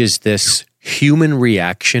 which is this human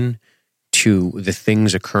reaction to the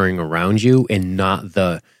things occurring around you and not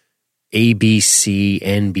the ABC,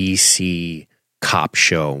 NBC cop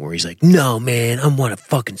show where he's like, no, man, I want to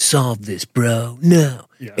fucking solve this, bro. No.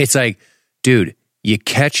 Yeah. It's like, dude, you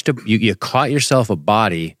caught yourself a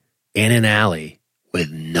body in an alley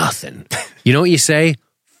with nothing. You know what you say?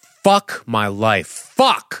 Fuck my life.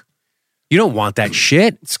 Fuck. You don't want that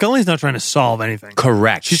shit. Scully's not trying to solve anything.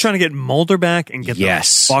 Correct. She's trying to get Mulder back and get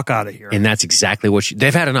the fuck out of here. And that's exactly what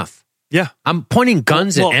they've had enough. Yeah. I'm pointing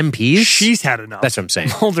guns at MPs. She's had enough. That's what I'm saying.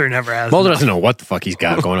 Mulder never has Mulder enough. doesn't know what the fuck he's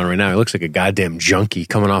got going on right now. He looks like a goddamn junkie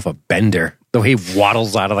coming off a bender. The way he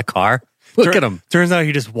waddles out of the car. Look at him. Turns out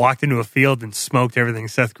he just walked into a field and smoked everything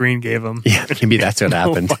Seth Green gave him. Yeah, maybe that's what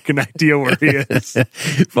happened. No fucking idea where he is.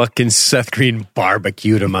 Fucking Seth Green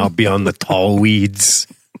barbecued him out beyond the tall weeds.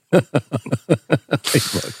 I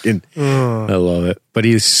love it. But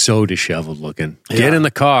he's so disheveled looking. Get in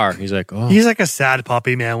the car. He's like, oh. He's like a sad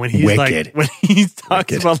puppy, man. When he's Wicked. when he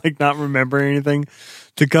talks about like not remembering anything,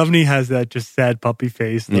 Duchovny has that just sad puppy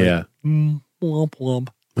face. Like, yeah. Womp womp.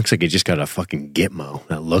 Looks like he just got a fucking Gitmo,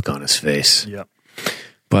 that look on his face. Yep.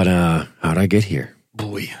 But how'd I get here?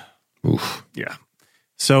 Boy. Oof. Yeah.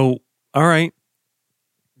 So, all right.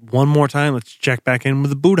 One more time, let's check back in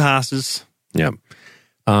with the boot houses. Yep.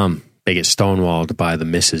 They get stonewalled by the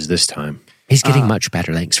missus this time. He's getting much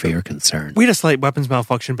better, thanks for your concern. We had a slight weapons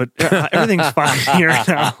malfunction, but everything's fine here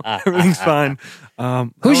now. Everything's fine.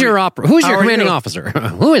 Who's your commanding officer?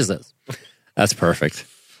 Who is this? That's perfect.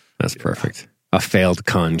 That's perfect. A failed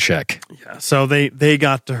con check. Yeah. So they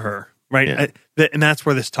got to her, right? Yeah. And that's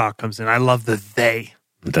where this talk comes in. I love the they.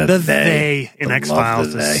 The they in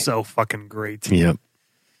X-Files is so fucking great. Yep.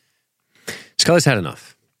 Scully's had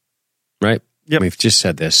enough, right? Yep. We've just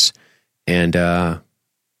said this. And I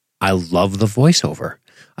love the voiceover.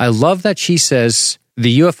 I love that she says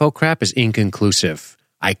the UFO crap is inconclusive.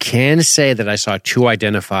 I can say that I saw 2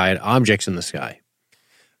 identified objects in the sky.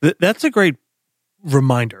 That's a great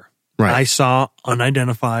reminder. Right. I saw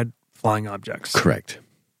unidentified flying objects. Correct.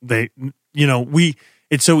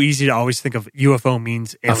 It's so easy to always think of UFO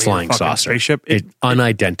means alien, a flying saucer. Spaceship.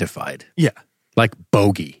 Unidentified. Yeah. Like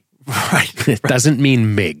bogey. Right. It doesn't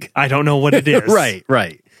mean MiG. I don't know what it is. Right.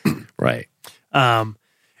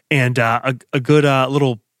 And a good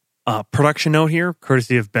little production note here,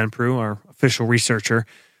 courtesy of Ben Prue, our official researcher.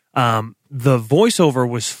 The voiceover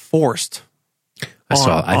was forced.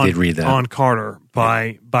 I did read that on Carter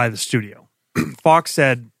by the studio. Fox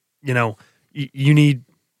said, you need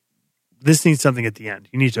something at the end.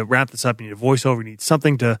 You need to wrap this up. You need a voiceover. You need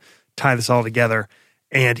something to tie this all together.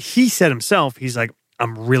 And he said himself, he's like,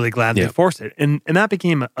 I'm really glad they forced it. And that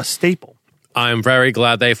became a staple. I'm very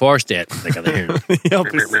glad they forced it. They got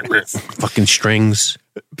the fucking strings.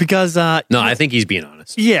 Because no, I think he's being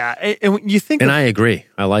honest. Yeah, and when you think, and I agree.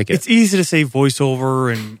 I like it. It's easy to say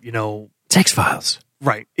voiceover, and it's X-Files,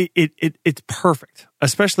 right? It's perfect,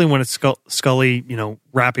 especially when it's Scully,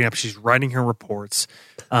 wrapping up. She's writing her reports,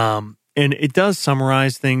 and it does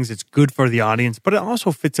summarize things. It's good for the audience, but it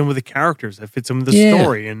also fits in with the characters. It fits in with the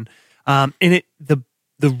story, and the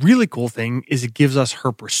really cool thing is it gives us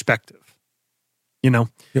her perspective.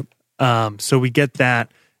 Yep. So we get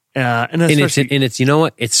that, and it's you know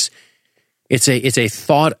what, it's a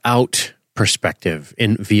thought out perspective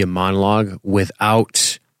via monologue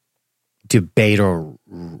without debate or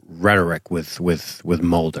rhetoric with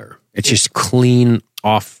Mulder. It's just clean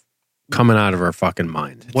off, coming out of her fucking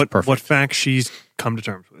mind. It's perfect. What facts she's come to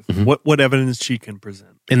terms with, what evidence she can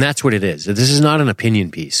present, and that's what it is. This is not an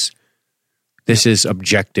opinion piece. This is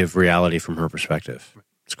objective reality from her perspective.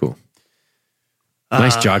 It's cool.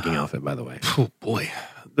 Nice jogging outfit, by the way. Oh, boy.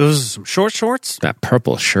 Those are some short shorts. That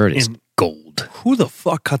purple shirt is gold. Who the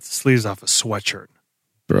fuck cuts the sleeves off a sweatshirt?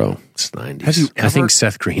 Bro, it's 90s. I think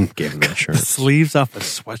Seth Green gave him that shirt. Sleeves off a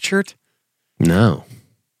sweatshirt? No.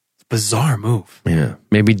 It's a bizarre move. Yeah.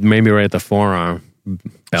 Maybe right at the forearm.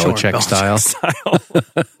 Belichick style.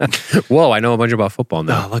 Whoa, I know a bunch about football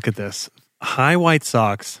now. Oh, look at this. High white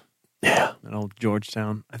socks. Yeah. An old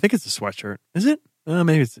Georgetown. I think it's a sweatshirt. Is it?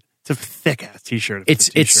 Maybe it's a thick ass t-shirt.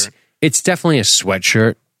 It's definitely a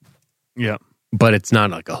sweatshirt. Yeah, but it's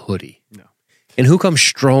not like a hoodie. No. And who comes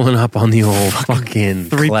strolling up on the old fucking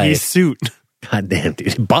three-piece suit? Goddamn,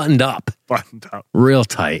 dude, buttoned up, real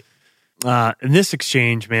tight. In this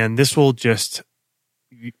exchange, man, this will just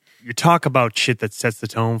you talk about shit that sets the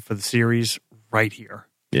tone for the series right here.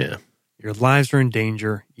 Yeah, your lives are in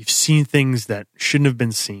danger. You've seen things that shouldn't have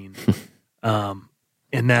been seen.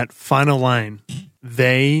 In that final line,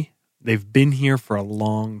 they've been here for a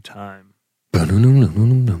long time. Bing,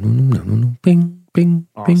 bing, bing.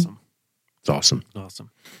 Awesome. It's awesome.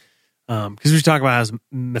 Awesome. Because we talk about how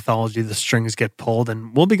mythology, the strings get pulled,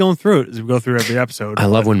 and we'll be going through it as we go through every episode. I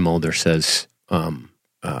love when Mulder says, how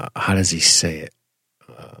does he say it?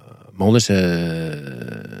 Mulder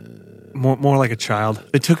says... More like a child.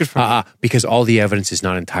 They took it from... because all the evidence is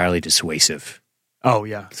not entirely dissuasive. Oh,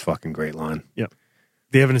 yeah. It's a fucking great line. Yep.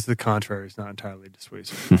 The evidence to the contrary is not entirely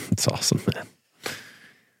dissuasive. It's awesome, man.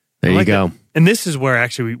 There you go. And this is where,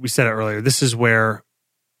 actually, we said it earlier, this is where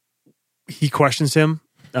he questions him.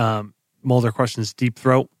 Mulder questions Deep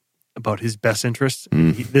Throat about his best interests.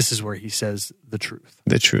 This is where he says the truth.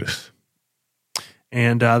 The truth.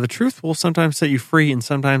 And the truth will sometimes set you free, and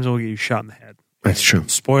sometimes it will get you shot in the head. That's true.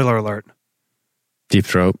 Spoiler alert. Deep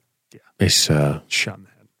Throat. Yeah. Is shot in the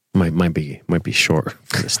head. Might be short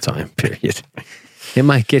for this time period. It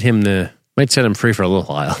might get him might set him free for a little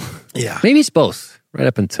while. Yeah. Maybe it's both. Right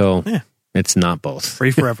up until it's not both.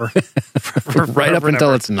 Free forever. Right up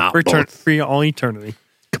until it's not both. Free all eternity.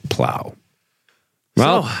 Kaplow.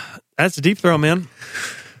 Well, that's a Deep Throat, man.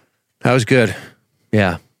 That was good.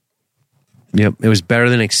 Yeah. Yep. It was better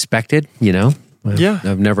than expected,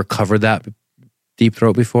 I've never covered that Deep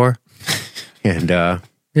Throat before. And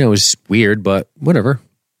it was weird, but whatever.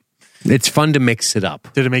 It's fun to mix it up.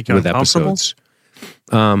 Did it make you uncomfortable? Episodes.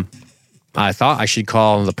 I thought I should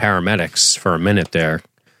call the paramedics for a minute there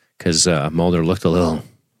because Mulder looked a little,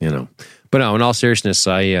 But no, in all seriousness,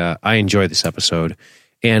 I enjoyed this episode.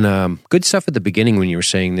 And good stuff at the beginning when you were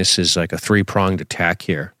saying this is like a 3-pronged attack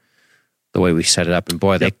here, the way we set it up. And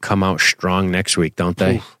boy, they come out strong next week, don't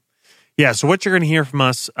they? Oof. Yeah, so what you're going to hear from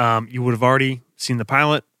us, you would have already seen the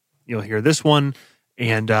pilot. You'll hear this one.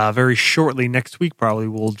 And very shortly, next week probably,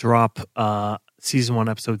 we'll drop Season 1,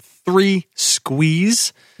 Episode 3,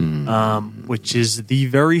 Squeeze, which is the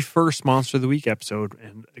very first Monster of the Week episode.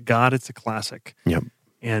 And God, it's a classic. Yep.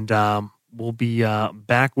 And we'll be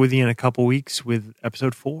back with you in a couple weeks with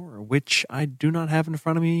Episode 4, which I do not have in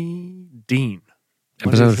front of me. Dean.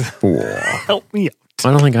 Episode 4. Help me out. I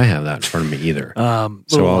don't think I have that in front of me either.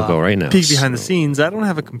 So I'll go right now. Peek behind the scenes. I don't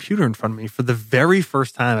have a computer in front of me for the very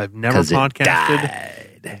first time. I've never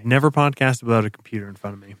podcasted. Never podcasted without a computer in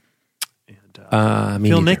front of me. And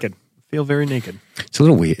feel naked. Feel very naked. It's a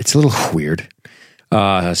little weird.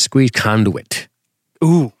 Squeeze Conduit.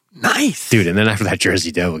 Ooh, Nice. Dude, and then after that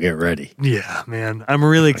Jersey Devil, get ready. Yeah, man. I'm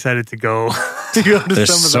really excited to go to There's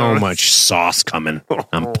some of so those. much sauce coming.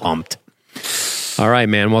 I'm pumped. All right,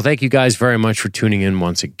 man. Well, thank you guys very much for tuning in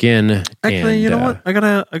once again. Actually, and, you know what? I got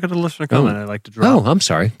a listener comment I'd like to drop. Oh, I'm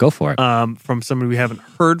sorry. Go for it. From somebody we haven't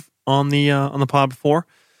heard on the pod before.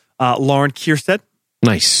 Lauren Kierstead.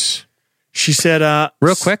 Nice. She said,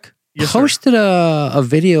 Real quick, Yes, posted a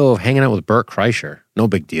video of hanging out with Burt Kreischer. No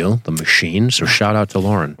big deal. The Machine. So shout out to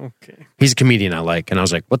Lauren. Okay. He's a comedian I like. And I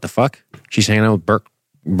was like, what the fuck? She's hanging out with Burt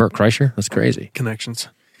Kreischer? That's crazy. Connections.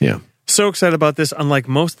 Yeah. So excited about this. Unlike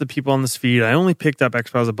most of the people on this feed, I only picked up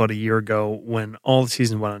X-Files about a year ago when all the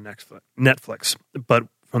season went on Netflix. But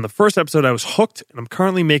from the first episode, I was hooked, and I'm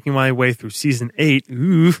currently making my way through season 8.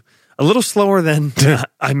 Ooh, a little slower than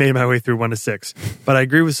I made my way through 1 to 6. But I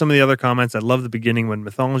agree with some of the other comments. I love the beginning when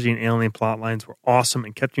mythology and alien plot lines were awesome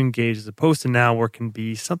and kept you engaged, as opposed to now where it can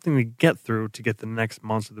be something to get through to get the next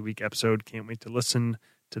Monster of the Week episode. Can't wait to listen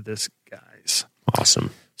to this, guys. Awesome.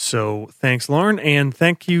 So thanks, Lauren, and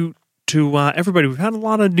thank you to everybody. We've had a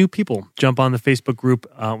lot of new people jump on the Facebook group,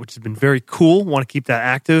 which has been very cool. Want to keep that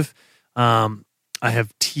active. I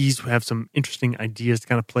have teased, we have some interesting ideas to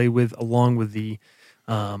kind of play with, along with the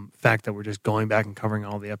fact that we're just going back and covering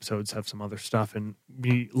all the episodes, have some other stuff, and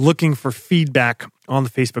be looking for feedback on the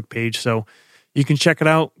Facebook page. So you can check it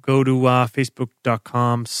out. Go to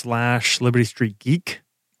facebook.com/Liberty Street Geek.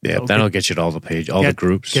 Yeah, that'll get you to all the page, all the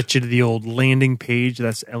groups. Get you to the old landing page.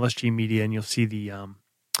 That's LSG Media, and you'll see the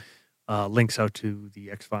links out to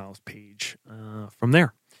the X-Files page from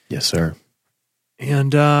there. Yes, sir.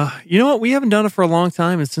 And you know what? We haven't done it for a long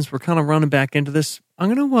time, and since we're kind of running back into this,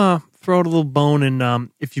 I'm going to throw out a little bone. And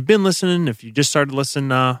if you've been listening, if you just started listening,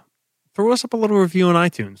 throw us up a little review on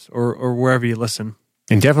iTunes or wherever you listen.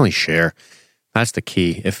 And definitely share. That's the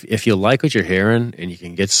key. If you like what you're hearing and you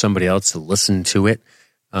can get somebody else to listen to it,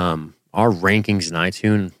 our rankings in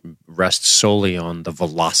iTunes rest solely on the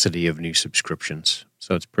velocity of new subscriptions.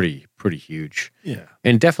 So it's pretty huge. Yeah.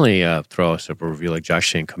 And definitely throw us up a review, like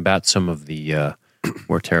Josh saying, combat some of the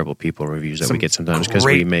we're terrible people reviews that we get sometimes because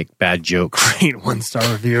we make bad jokes. Great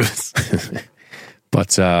 1-star reviews.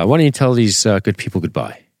 But why don't you tell these good people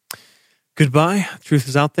goodbye? Goodbye. Truth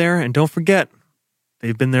is out there. And don't forget,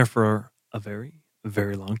 they've been there for a very,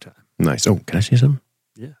 very long time. Nice. Oh, can I say something?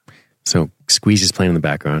 Yeah. So Squeeze is playing in the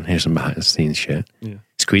background. Here's some behind the scenes shit. Yeah.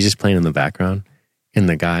 Squeeze is playing in the background, and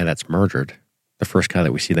the guy that's murdered, the first guy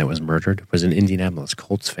that we see that was murdered, was an Indianapolis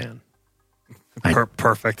Colts fan.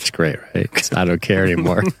 Perfect. It's great, right? I don't care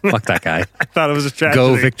anymore. Fuck that guy. I thought it was a tragedy.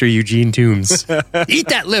 Go Victor Eugene Toombs. Eat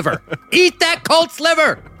that liver. Eat that Colts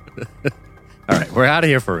liver. All right, we're out of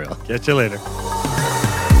here for real. Catch you later.